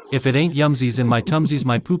 If it ain't yumsies in my tumsies,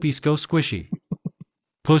 my poopies go squishy.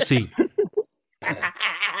 Pussy.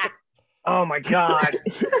 Oh my God.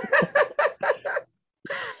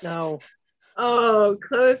 No. Oh,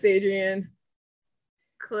 close, Adrian.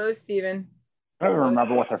 Close, Steven. I don't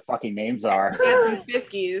remember what their fucking names are.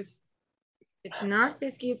 Fiskies. It's not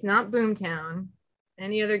Fisky. It's not Boomtown.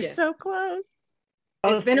 Any other guess? So close.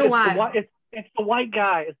 It's been a while. It's the white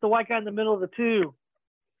guy. It's the white guy in the middle of the two.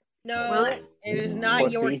 No, it is not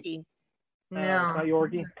Yorkie. No. Not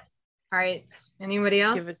Yorkie. All right. Anybody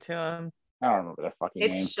else? Give it to him. I don't remember their fucking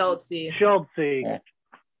name. It's Schultze. Schultze. Yeah.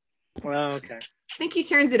 Well, okay. I think he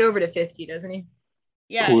turns it over to Fisky, doesn't he?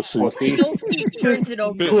 Yeah. Schultze turns it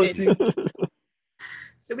over to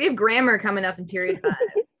So we have grammar coming up in period 5.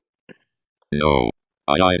 No,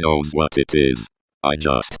 I knows what it is. I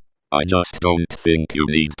just don't think you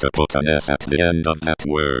need to put an S at the end of that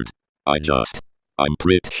word. I'm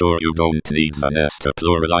pretty sure you don't need an S to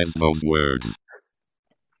pluralize those words.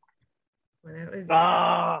 Well, that was...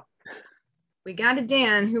 We got a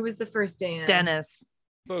Dan. Who was the first Dan? Dennis.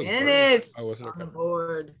 Dennis on the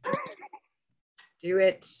board. Do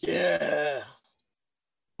it. Yeah.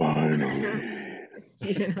 Finally.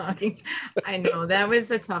 Stephen Hawking. I know that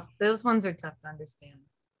was those ones are tough to understand.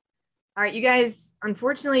 All right, you guys,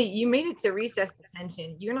 unfortunately, you made it to recess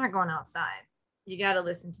detention. You're not going outside. You got to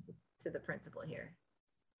listen to the principal here.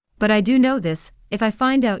 But I do know this. If I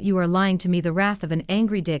find out you are lying to me, the wrath of an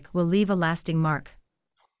angry dick will leave a lasting mark.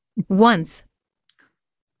 Once.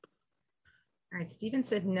 All right, Stephen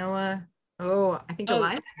said Noah. Oh, I think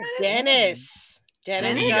Elias got it. Dennis got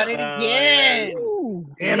it again.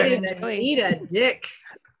 Damn it. Anita Dick.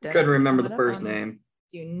 Couldn't remember the first name.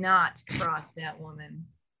 Do not cross that woman.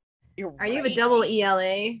 You have a double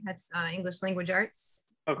ELA. That's English Language Arts.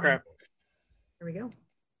 Oh, crap. Here we go.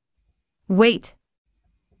 Wait.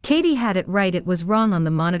 Katie had it right. It was wrong on the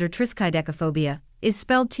monitor. Triskaidekaphobia is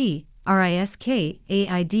spelled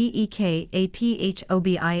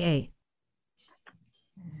Triskaidekaphobia.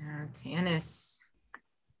 Yeah, Tanis.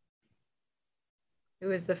 Who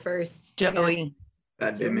was the first? Joey.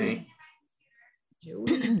 That'd be me.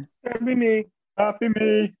 Joey. That'd be me. That'd be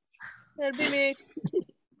me. That'd be me.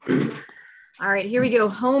 All right, here we go.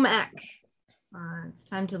 Home ec. It's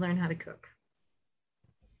time to learn how to cook.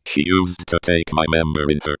 She used to take my member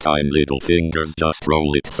in her tiny little fingers, just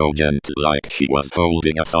roll it so gentle like she was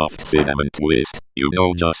holding a soft cinnamon twist. You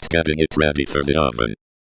know, just getting it ready for the oven.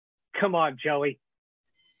 Come on, Joey.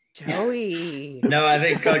 Joey. No, I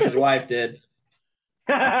think Coach's wife did.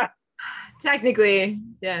 Technically,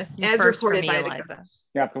 yes. As First reported for me, by Eliza.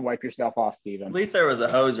 You have to wipe yourself off, Steven. At least there was a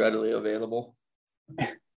hose readily available.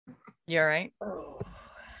 You're right.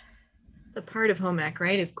 It's a part of home ec,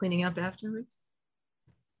 right? Is cleaning up afterwards.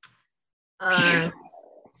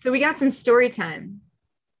 So we got some story time.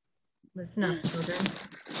 Listen up, children.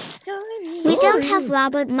 We don't have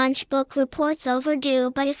Robert Munch book reports overdue,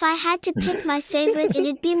 but if I had to pick my favorite,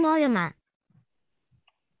 it'd be Mortimer.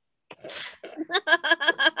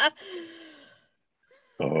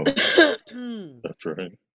 Oh, that's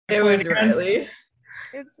right. It was Riley.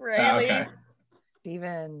 It's Riley. Okay.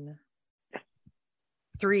 Steven.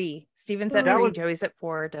 3. Steven's at That 3. was- Joey's at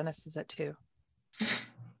 4. Dennis is at 2.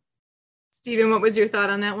 Steven, what was your thought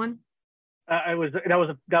on that one? That was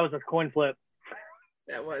a coin flip.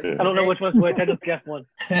 That was. I don't know which one's which. I just guessed one.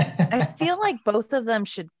 I feel like both of them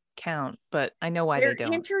should count, but I know why They're they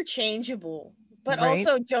don't. interchangeable. But Right?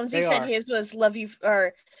 also Jonesy They said are. his was Love You,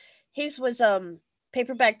 or his was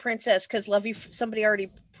Paperback Princess, because Love You, somebody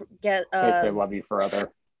already get I Love You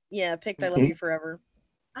Forever. yeah, picked I Love You Forever.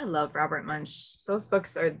 I love Robert Munch. Those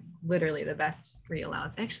books are literally the best read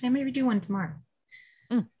alouds. Actually, I may redo one tomorrow.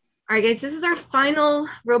 All right, guys, this is our final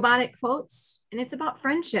robotic quote, and it's about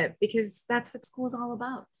friendship because that's what school's all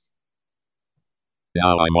about.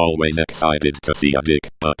 Now I'm always excited to see a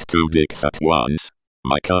dick, but 2 dicks at once.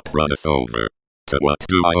 My cup runneth over. To what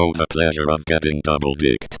do I owe the pleasure of getting double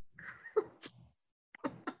dicked? Oh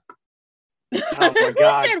my Who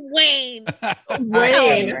God. said Wayne?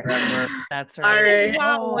 Wayne. That's All right. right. It's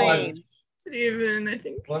not Wayne. Steven, I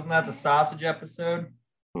think. Wasn't that the sausage episode?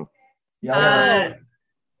 Yeah.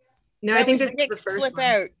 No, That I think was this is Nick the first slip one.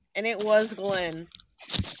 out, and it was Glenn.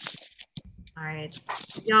 All right,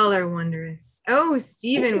 y'all are wondrous. Oh,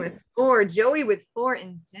 Steven with 4, Joey with 4,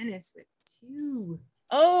 and Dennis with 2.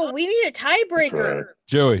 Oh, we need a tiebreaker.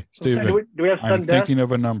 Joey, Steven, Do we have I'm sudden death? thinking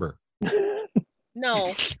of a number. No,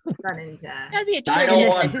 Sudden death. that'd be a Dino trivia In the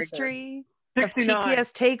one. tiebreaker. history of 69.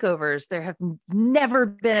 TPS takeovers, there have never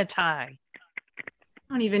been a tie. I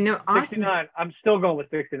don't even know. Awesome. 69. I'm still going with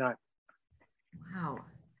 69. Wow.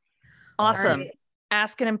 Awesome. All right.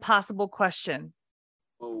 Ask an impossible question.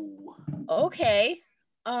 Oh. Okay.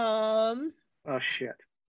 Oh, shit.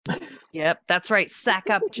 Yep, that's right. Sack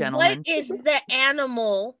up, gentlemen. What is the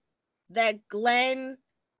animal that Glenn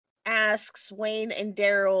asks Wayne and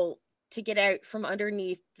Daryl to get out from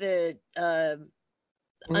underneath the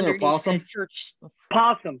possum? church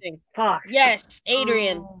Possum. thing? Fuck. Yes,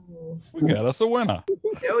 Adrian. Oh, We got us a winner.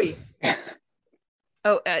 Joey.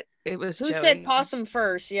 Oh, it was Who Joey. said possum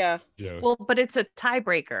first? Yeah, Joey. Well, but it's a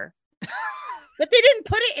tiebreaker. but they didn't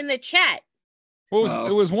put it in the chat. Well, Oh.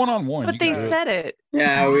 it was one-on-one. But You they can do it. said it.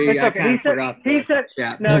 Yeah, It's I okay. kind of forgot. He said,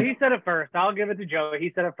 Yeah. no, he said it first. I'll give it to Joey.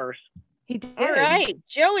 He said it first. He did. All right,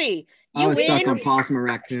 Joey, I you was stuck on win. possum or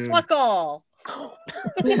raccoon. Fuck all.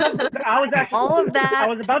 I was actually, All of that. I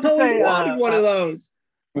was about to I was say wanting one of those.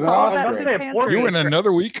 Was it I was that about to say a cancer. pork. You in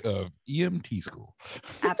another week of EMT school.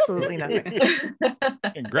 Absolutely nothing.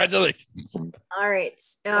 Congratulations. All right.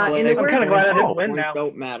 Well, In the I'm kinda glad I words, didn't win points now.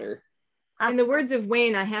 don't matter. in the words of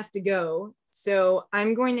Wayne, I have to go. So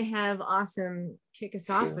I'm going to have Awesome kick us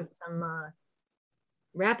off with some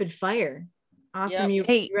rapid fire. Awesome, Yep.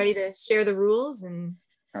 you ready to share the rules? And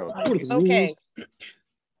Okay.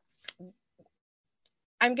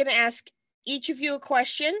 I'm going to ask each of you a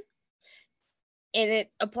question, and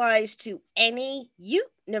it applies to any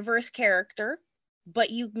universe character,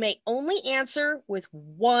 but you may only answer with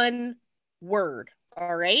one word.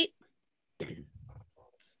 All right?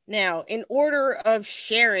 Now, in order of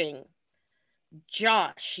sharing,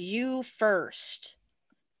 Josh, you first.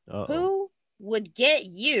 Uh-oh. Who would get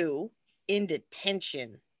you in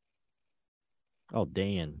detention? Oh,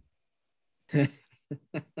 Dan.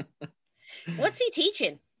 What's he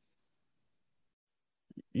teaching?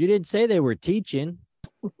 You didn't say they were teaching.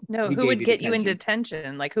 No, He who gave would you get you in detention.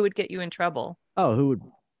 detention? Like, who would get you in trouble? Oh, who would?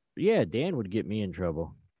 Yeah, Dan would get me in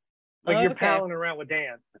trouble. Like you're Okay. palling around with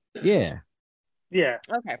Dan. Yeah. Yeah.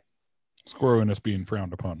 Okay. Squirreliness being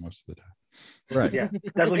frowned upon most of the time. Right. Yeah.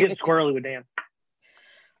 Definitely getting squirrely with Dan.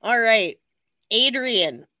 All right.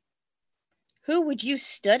 Adrian, who would you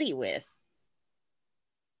study with?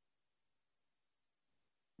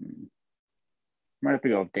 Might have to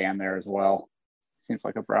go with Dan there as well. Seems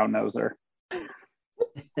like a brown noser.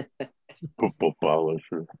 Football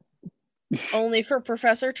polisher. Only for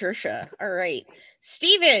Professor Trisha. All right.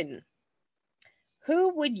 Steven,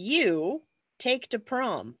 who would you take to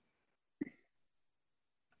prom?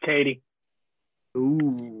 Katie.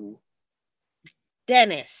 Ooh.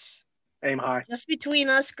 Dennis. Aim high. Just between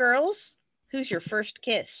us girls, who's your first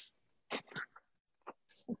kiss?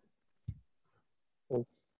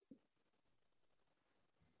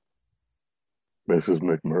 Mrs.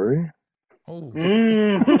 McMurray? Oh.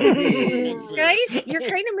 Guys, you're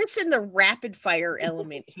kind of missing the rapid fire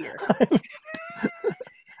element here.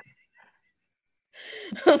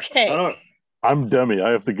 Okay. I'm Demi. I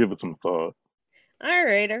have to give it some thought. All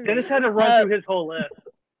right. Dennis had to run through his whole list.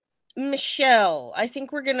 Michelle. I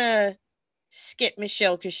think we're going to skip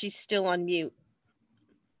Michelle because she's still on mute.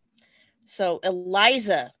 So,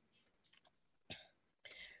 Eliza.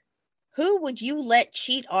 Who would you let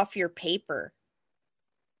cheat off your paper?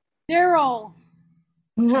 Daryl.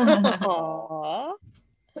 Aww.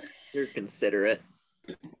 You're considerate.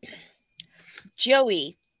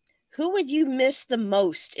 Joey, who would you miss the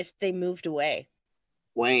most if they moved away?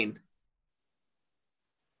 Wayne.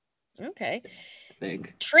 Okay. I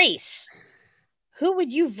think. Trace, who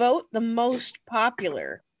would you vote the most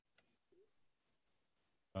popular?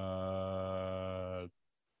 Tanis.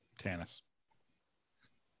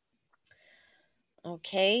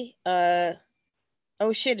 Okay.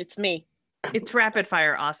 Oh shit, it's me. It's rapid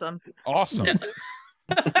fire. Awesome. Awesome.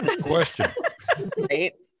 Question.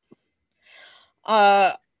 Right.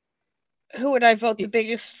 Who would I vote the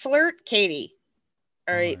biggest flirt? Katie.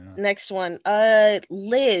 All right, next one.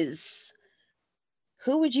 Liz.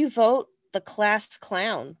 Who would you vote the class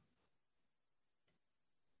clown?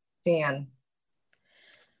 Dan.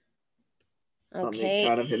 Okay.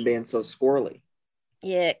 Proud of him being so squirrely.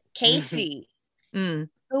 Yeah. Casey. Who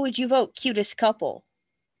would you vote cutest couple?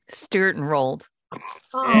 Stuart and Rolled.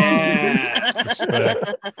 Yeah.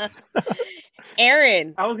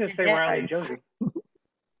 Aaron. I was gonna say Riley and Josie.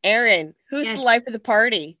 Aaron, who's the life of the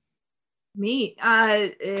party? Me.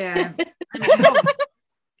 Yeah.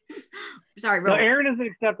 Sorry, No, Roll. Aaron is an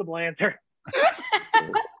acceptable answer.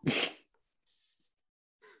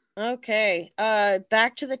 Okay.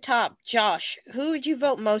 Back to the top. Josh, who would you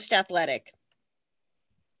vote most athletic?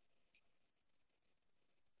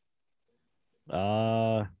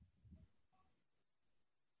 I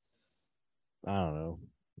don't know.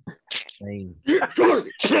 Wayne.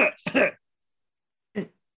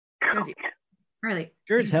 Really?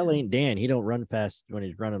 Sure as hell ain't Dan. He don't run fast when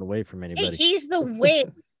he's running away from Hey, anybody. he's the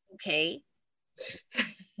win. Okay.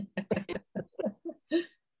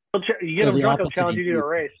 You get him drunk, he'll challenge you to a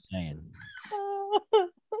race.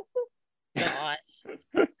 Gosh.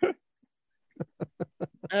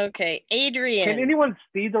 Okay, Adrian. Can anyone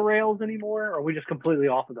see the rails anymore, or are we just completely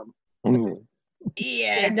off of them?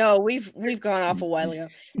 Yeah, no, we've gone off a while ago.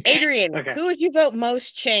 Adrian, Okay. who would you vote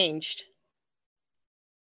most changed?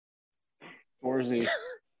 Orzy.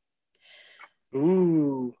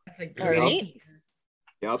 Ooh. That's a All right. great.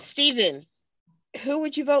 Yep. Steven, who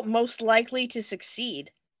would you vote most likely to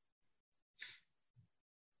succeed?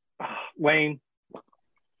 Wayne.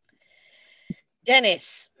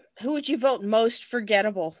 Dennis, who would you vote most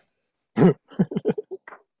forgettable?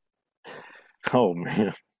 Oh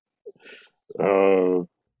man.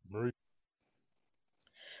 Murray.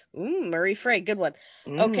 Murray Frey, good one.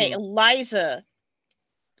 Okay, Eliza,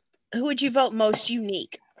 who would you vote most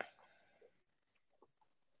unique?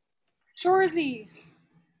 Shorzy.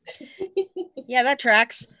 Yeah, that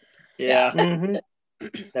tracks. Yeah.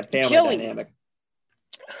 That family Joey. dynamic.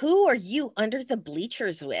 Who are you under the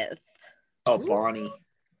bleachers with? Oh, Barney.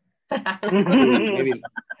 Maybe.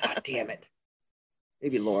 God damn it.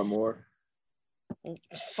 Maybe Laura Moore.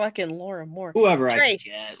 Fucking Laura Moore. Whoever I Trace,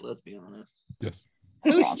 can get, let's be honest. Yes.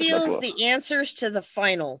 who steals the answers to the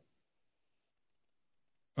final?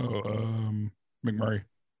 McMurray.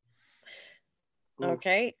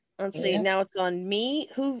 Okay. Let's see. Yeah. Now it's on me.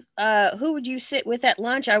 Who would you sit with at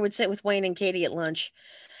lunch? I would sit with Wayne and Katie at lunch.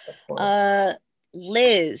 Of course.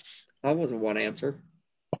 Liz. That wasn't one answer.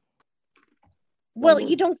 Well,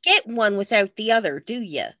 you don't get one without the other, do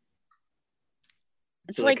you?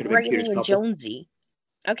 It's So that like could've been Riley cutest and couple. Jonesy.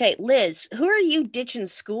 Okay, Liz, who are you ditching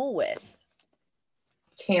school with?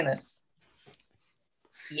 Tanis.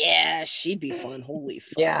 Yeah, she'd be fun. Holy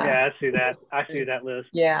fuck. Yeah, I see that. I see that, Liz.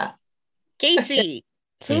 Yeah. Casey,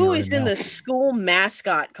 who is in the school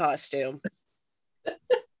mascot costume?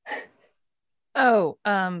 Oh,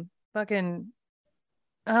 fucking.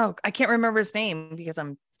 Oh, I can't remember his name because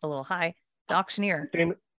I'm a little high. The auctioneer.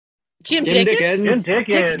 Jim Dickens. Jim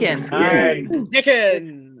Dickens.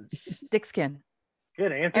 Dickens. Dickskin.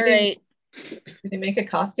 Good answer. All right. Did they make a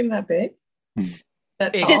costume that big?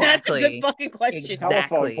 That's a good fucking question.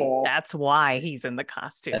 Exactly. That's why he's in the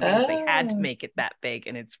costume. Because they had to make it that big,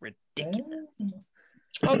 and it's ridiculous.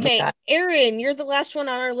 Okay, Aaron, you're the last one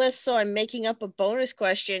on our list, so I'm making up a bonus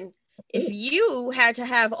question. If you had to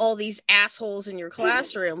have all these assholes in your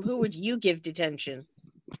classroom, who would you give detention?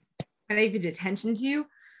 I'd give detention to?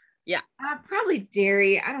 Yeah. Probably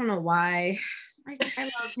Derry. I don't know why. I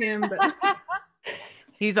love him, but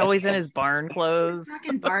he's always in his barn clothes.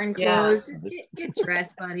 Fucking barn clothes. Just get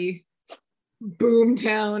dressed, buddy.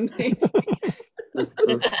 Boomtown.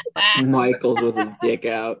 Michael's with his dick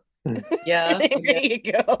out. Yeah. There you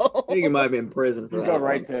go. I think he might be in prison for that. Go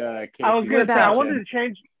right to Casey. I was going to say I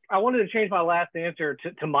wanted to change my last answer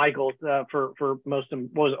to Michael's for most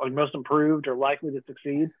improved or likely to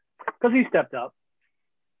succeed because he stepped up.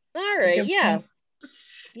 All right. Yeah.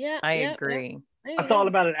 Yeah. I agree. I thought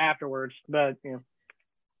about it afterwards, but you know.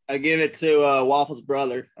 I give it to Waffle's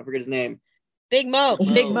brother. I forget his name. Big Mo.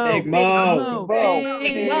 Big Mo. Big Mo.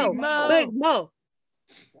 Big Mo.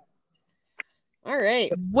 All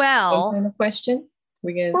right. Well, what kind of question?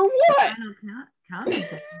 We get for what?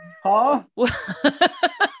 Huh?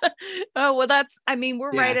 Oh well, that's. I mean,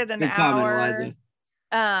 we're right at an hour.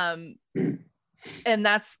 And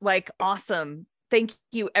that's like awesome. Thank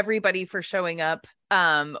you everybody for showing up.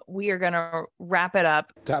 We are gonna wrap it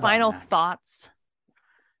up. Final thoughts.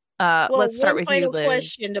 Let's start with you, Liz.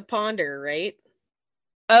 Question to ponder, right?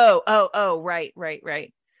 Oh,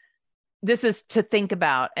 right. This is to think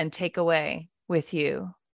about and take away with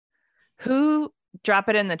you. Who, drop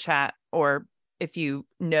it in the chat, or if you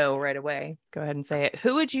know right away, go ahead and say it.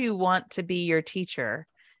 Who would you want to be your teacher,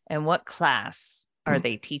 and what class are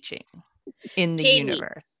they teaching in the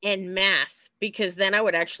universe? And math, because then I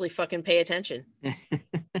would actually fucking pay attention.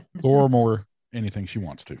 Or more, anything she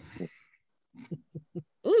wants to.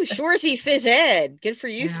 Ooh, Shorzy Phys Ed. Good for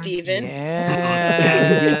you, Steven.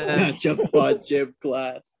 Yeah. Such a fun gym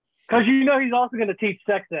class. Because you know he's also going to teach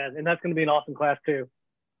sex ed, and that's going to be an awesome class too.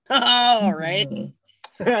 All right.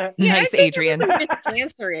 Nice, Adrian.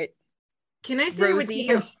 Answer it. Can I say Rosie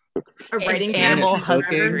a writing animal class?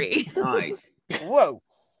 husbandry. Nice. Whoa.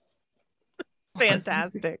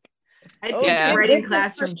 Fantastic. I teach a writing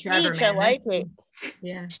class from Trevor. I like it.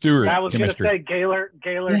 Yeah. Stuart, I was going to say Gaylor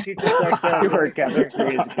teaches sex ed. Stuart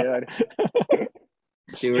chemistry is good.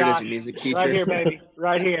 Stuart Josh, is a music teacher. Right here, baby.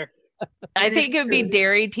 Right here. I think it would be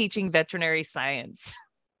Derry teaching veterinary science.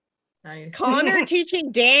 Nice. Connor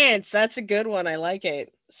teaching dance. That's a good one. I like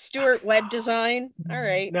it. Stuart web design. All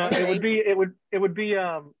right. No, all it right. would be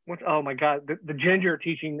oh my god, the ginger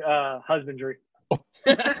teaching husbandry.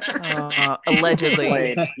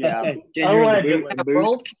 Allegedly. Yeah. Allegedly.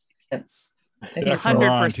 World kids.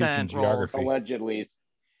 100% geography. Allegedly.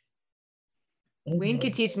 Wayne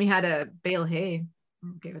could teach me how to bale hay.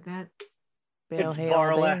 I'm okay with that. Bale hay all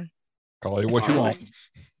Barley. day. Call it what you want.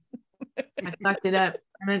 I fucked it up.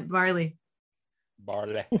 I meant barley.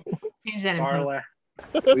 Barley. Change that in Barley.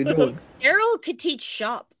 We do. Errol could teach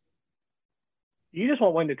shop. You just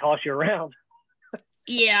want Wayne to toss you around.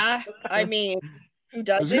 Yeah. I mean, who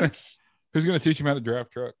doesn't? Who's gonna teach him how to drive a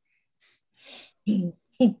truck?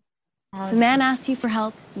 The man asks you for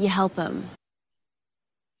help, you help him.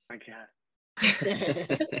 My God.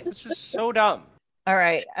 This is so dumb. All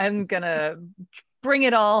right, I'm gonna bring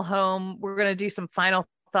it all home. We're gonna do some final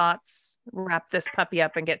thoughts, wrap this puppy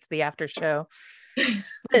up, and get to the after show.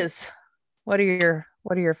 Liz, what are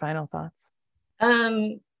your final thoughts?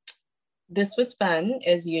 This was fun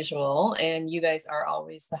as usual, and you guys are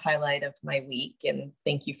always the highlight of my week, and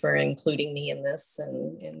thank you for including me in this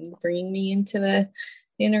and bringing me into the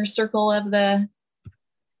inner circle of the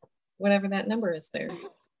whatever that number is there.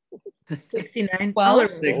 69. 12,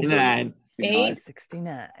 69. 8,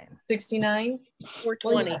 69. 69,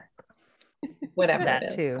 420. whatever That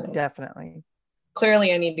it is. too, definitely.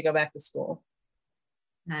 Clearly I need to go back to school.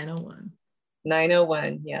 901.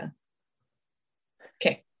 901, yeah.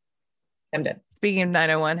 Okay, I'm done. Speaking of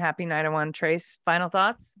 901, happy 901. Trace, final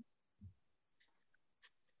thoughts?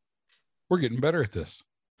 We're getting better at this.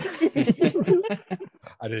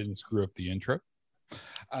 I didn't screw up the intro.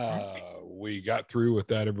 We got through with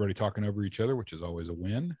that, everybody talking over each other, which is always a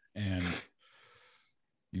win. And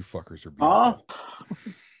you fuckers are beautiful.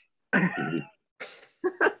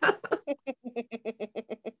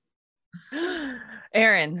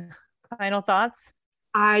 Aaron, final thoughts?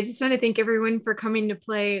 I just want to thank everyone for coming to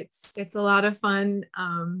play. It's a lot of fun.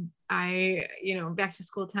 Back to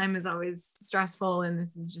school time is always stressful, and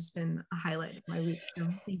this has just been a highlight of my week. So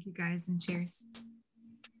thank you guys, and cheers.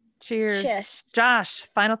 Cheers. Josh,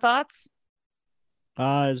 final thoughts?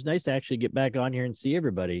 It's nice to actually get back on here and see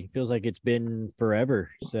everybody. Feels like it's been forever.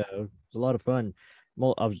 So it's a lot of fun.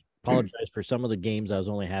 Well, I apologize for some of the games. I was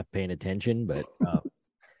only half paying attention, but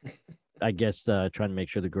I guess trying to make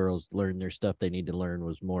sure the girls learn their stuff they need to learn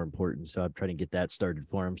was more important. So I'm trying to get that started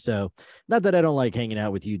for them. So not that I don't like hanging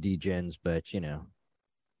out with you D-Gens, but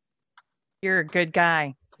you're a good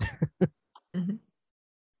guy.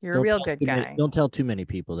 You're a real good guy. Don't tell too many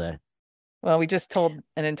people that. Well, we just told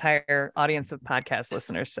an entire audience of podcast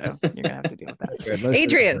listeners, so you're going to have to deal with that. That's right.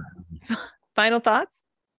 Adrian, final thoughts?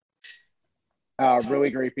 Really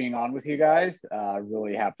great being on with you guys.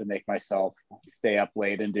 Really have to make myself stay up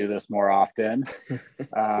late and do this more often.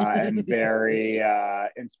 And very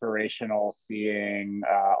inspirational seeing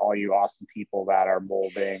all you awesome people that are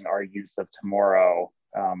molding our youth of tomorrow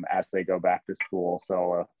as they go back to school.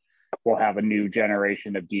 So we'll have a new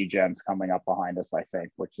generation of D-Gens coming up behind us, I think,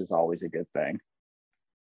 which is always a good thing.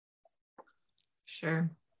 Sure.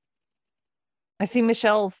 I see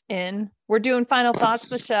Michelle's in. We're doing final thoughts,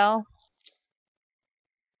 Michelle.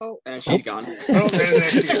 Oh, and she's gone.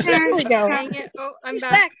 There we go. Oh, I'm She's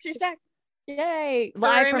back. She's back. Yay. Sorry,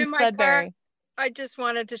 Live I'm from in my Sudbury. car. I just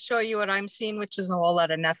wanted to show you what I'm seeing, which is a whole lot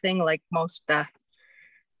of nothing, like most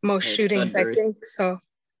shootings, Sudbury. I think. So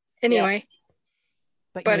anyway,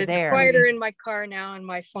 but it's there. quieter in my car now, and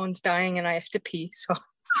my phone's dying, and I have to pee. So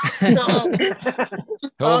Hell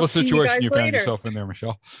of a see you situation guys you found later. yourself in there,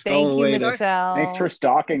 Michelle. Thank you, later. Michelle. Thanks for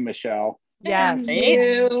stalking, Michelle. Yes. Thank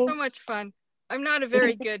you. So much fun. I'm not a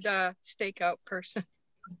very good stakeout person.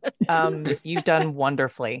 You've done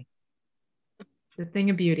wonderfully. It's a thing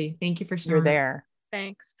of beauty. Thank you for sharing. You're there.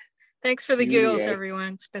 Thanks for the Beauty, giggles, eh?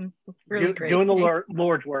 everyone. It's been really great. Doing the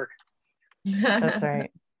Lord's work. That's right.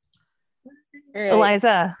 All right.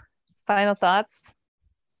 Eliza, final thoughts?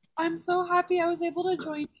 I'm so happy I was able to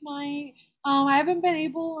join tonight. I haven't been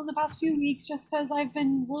able in the past few weeks just because I've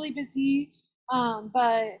been really busy.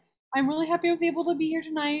 But I'm really happy I was able to be here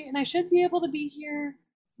tonight, and I should be able to be here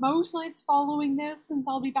most nights following this since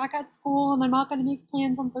I'll be back at school and I'm not going to make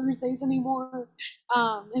plans on Thursdays anymore.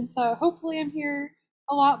 And so hopefully I'm here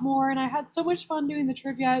a lot more. And I had so much fun doing the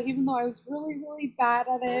trivia, even though I was really, really bad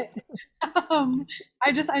at it.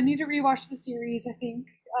 I need to rewatch the series. I think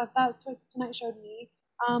that's what tonight showed me.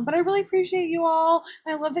 But I really appreciate you all.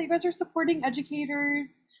 I love that you guys are supporting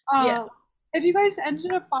educators. Yeah. If you guys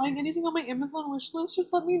ended up buying anything on my Amazon wish list,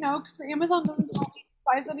 just let me know because Amazon doesn't tell me if you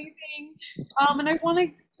buys anything. And I want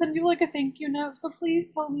to send you like a thank you note, so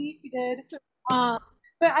please tell me if you did. But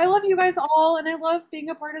I love you guys all, and I love being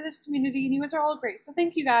a part of this community, and you guys are all great. So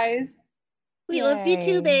thank you guys. We love you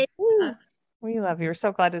too, babe. We love you. We're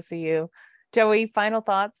so glad to see you. Joey, final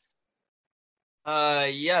thoughts?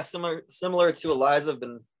 Yeah, similar to Eliza. I've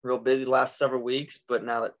been real busy the last several weeks, but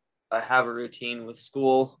now that I have a routine with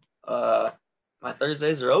school, my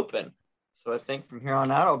Thursdays are open. So I think from here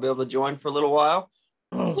on out, I'll be able to join for a little while.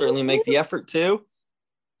 I'll certainly make the effort too,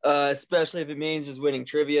 especially if it means just winning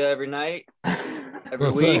trivia every night, every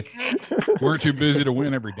week. We're too busy to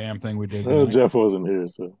win every damn thing we did. Well, Jeff wasn't here,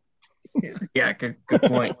 so. Yeah, good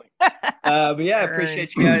point. But yeah, I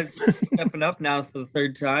appreciate you guys stepping up now for the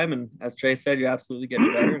third time. And as Trey said, you're absolutely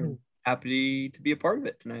getting better, and happy to be a part of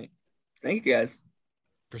it tonight. Thank you guys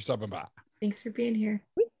for stopping by. Thanks for being here.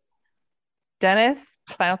 Dennis,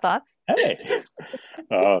 final thoughts? Hey,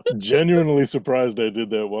 genuinely surprised I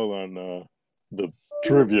did that well on the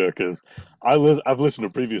trivia because I've listened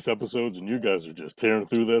to previous episodes and you guys are just tearing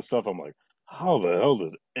through that stuff. I'm like, how the hell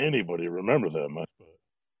does anybody remember that much?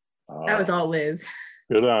 That was all Liz.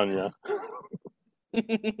 Good on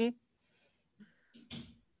you.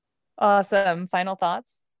 Awesome. Final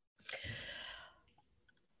thoughts?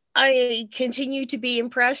 I continue to be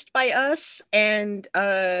impressed by us, and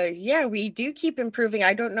yeah, we do keep improving.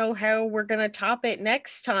 I don't know how we're going to top it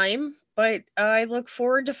next time, but I look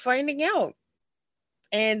forward to finding out.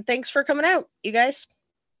 And thanks for coming out, you guys.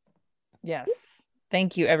 Yes.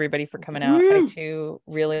 Thank you, everybody, for coming out. I, too,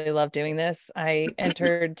 really love doing this. I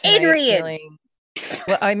entered tonight feeling...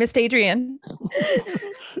 Well, I missed Adrian.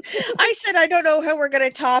 I said, I don't know how we're going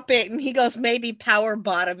to top it. And he goes, maybe power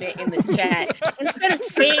bottom it in the chat instead of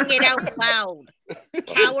saying it out loud.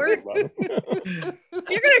 Coward.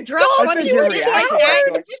 drop I one think too you're just like reacting that.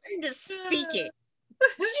 like You it. just need to speak it.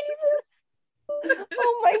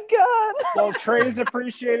 Oh my god. Well, Trey's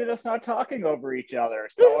appreciated us not talking over each other.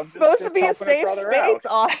 So This I'm is just- supposed to just be a helping safe brother space, out.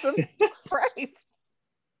 Awesome. Christ.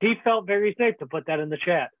 He felt very safe to put that in the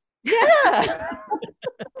chat. Yeah.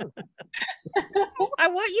 I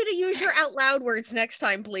want you to use your out loud words next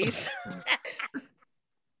time, please.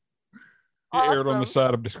 It aired on the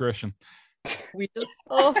side of discretion. We just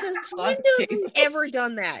Since when have you ever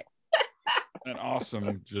done that? And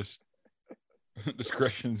awesome, just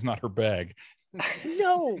discretion's not her bag.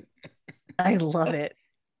 No. I love it.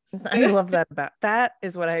 I love that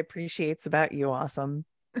is what I appreciate about you, Awesome.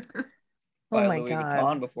 Oh Buy my Louis god.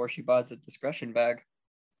 Vuitton before she buys a discretion bag.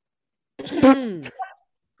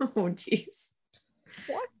 Oh jeez.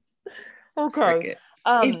 What? Okay. Crickets.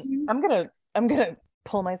 I'm gonna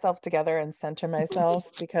pull myself together and center myself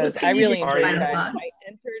because Let's I really get your enjoyed you final guys. thoughts. I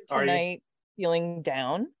entered Are you? tonight feeling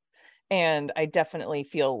down, and I definitely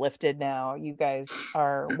feel lifted now. You guys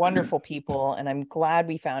are wonderful people, and I'm glad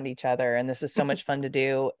we found each other, and this is so much fun to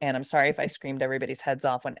do. And I'm sorry if I screamed everybody's heads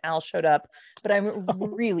off when Al showed up, but I'm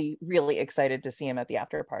really, really excited to see him at the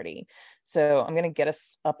after party. So I'm gonna get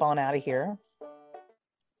us up on out of here.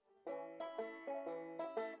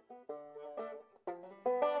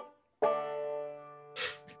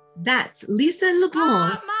 That's Lisa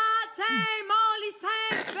LeBlanc.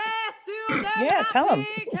 Yeah, tell him.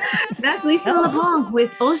 That's Lisa Tell him. LeBlanc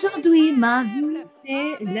with Aujourd'hui ma vie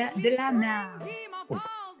c'est de la merde.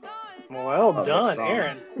 Well Love done, that song.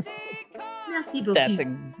 Aaron. Merci beaucoup.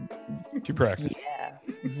 That's She practiced. yeah.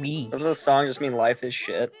 Me. Does this song just mean life is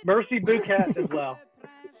shit? Mercy Bouquet as well.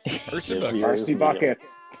 Mercy Yes, bucket. yes. Mercy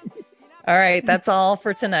buckets. All right, that's all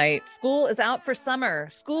for tonight. School is out for summer.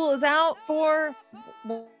 School is out for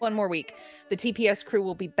one more week. The TPS crew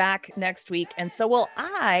will be back next week, and so will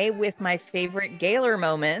I with my favorite Gaylor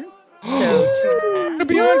moment. So To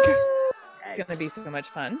be on it's going to be so much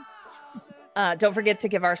fun. Don't forget to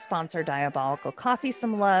give our sponsor Diabolical Coffee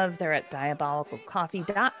some love. They're at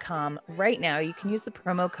diabolicalcoffee.com right now. You can use the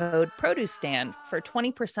promo code Produce Stand for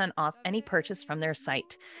 20% off any purchase from their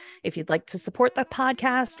site. If you'd like to support the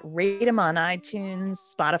podcast, rate them on iTunes,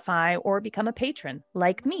 Spotify, or become a patron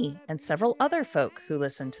like me and several other folk who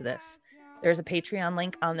listen to this. There's a Patreon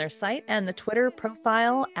link on their site and the Twitter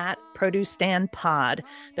profile at Produce Stand Pod.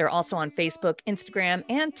 They're also on Facebook, Instagram,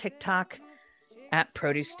 and TikTok at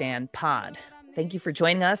Produce Stand Pod. Thank you for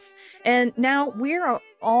joining us. And now we're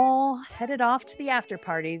all headed off to the after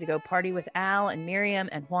party to go party with Al and Miriam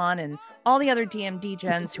and Juan and all the other DMD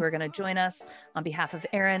gens who are going to join us. On behalf of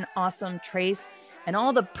Aaron, Awesome, Trace, and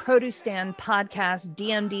all the Produce Stand podcast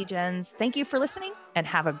DMD gens, thank you for listening and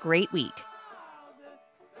have a great week.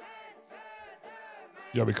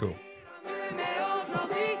 Y'all be cool.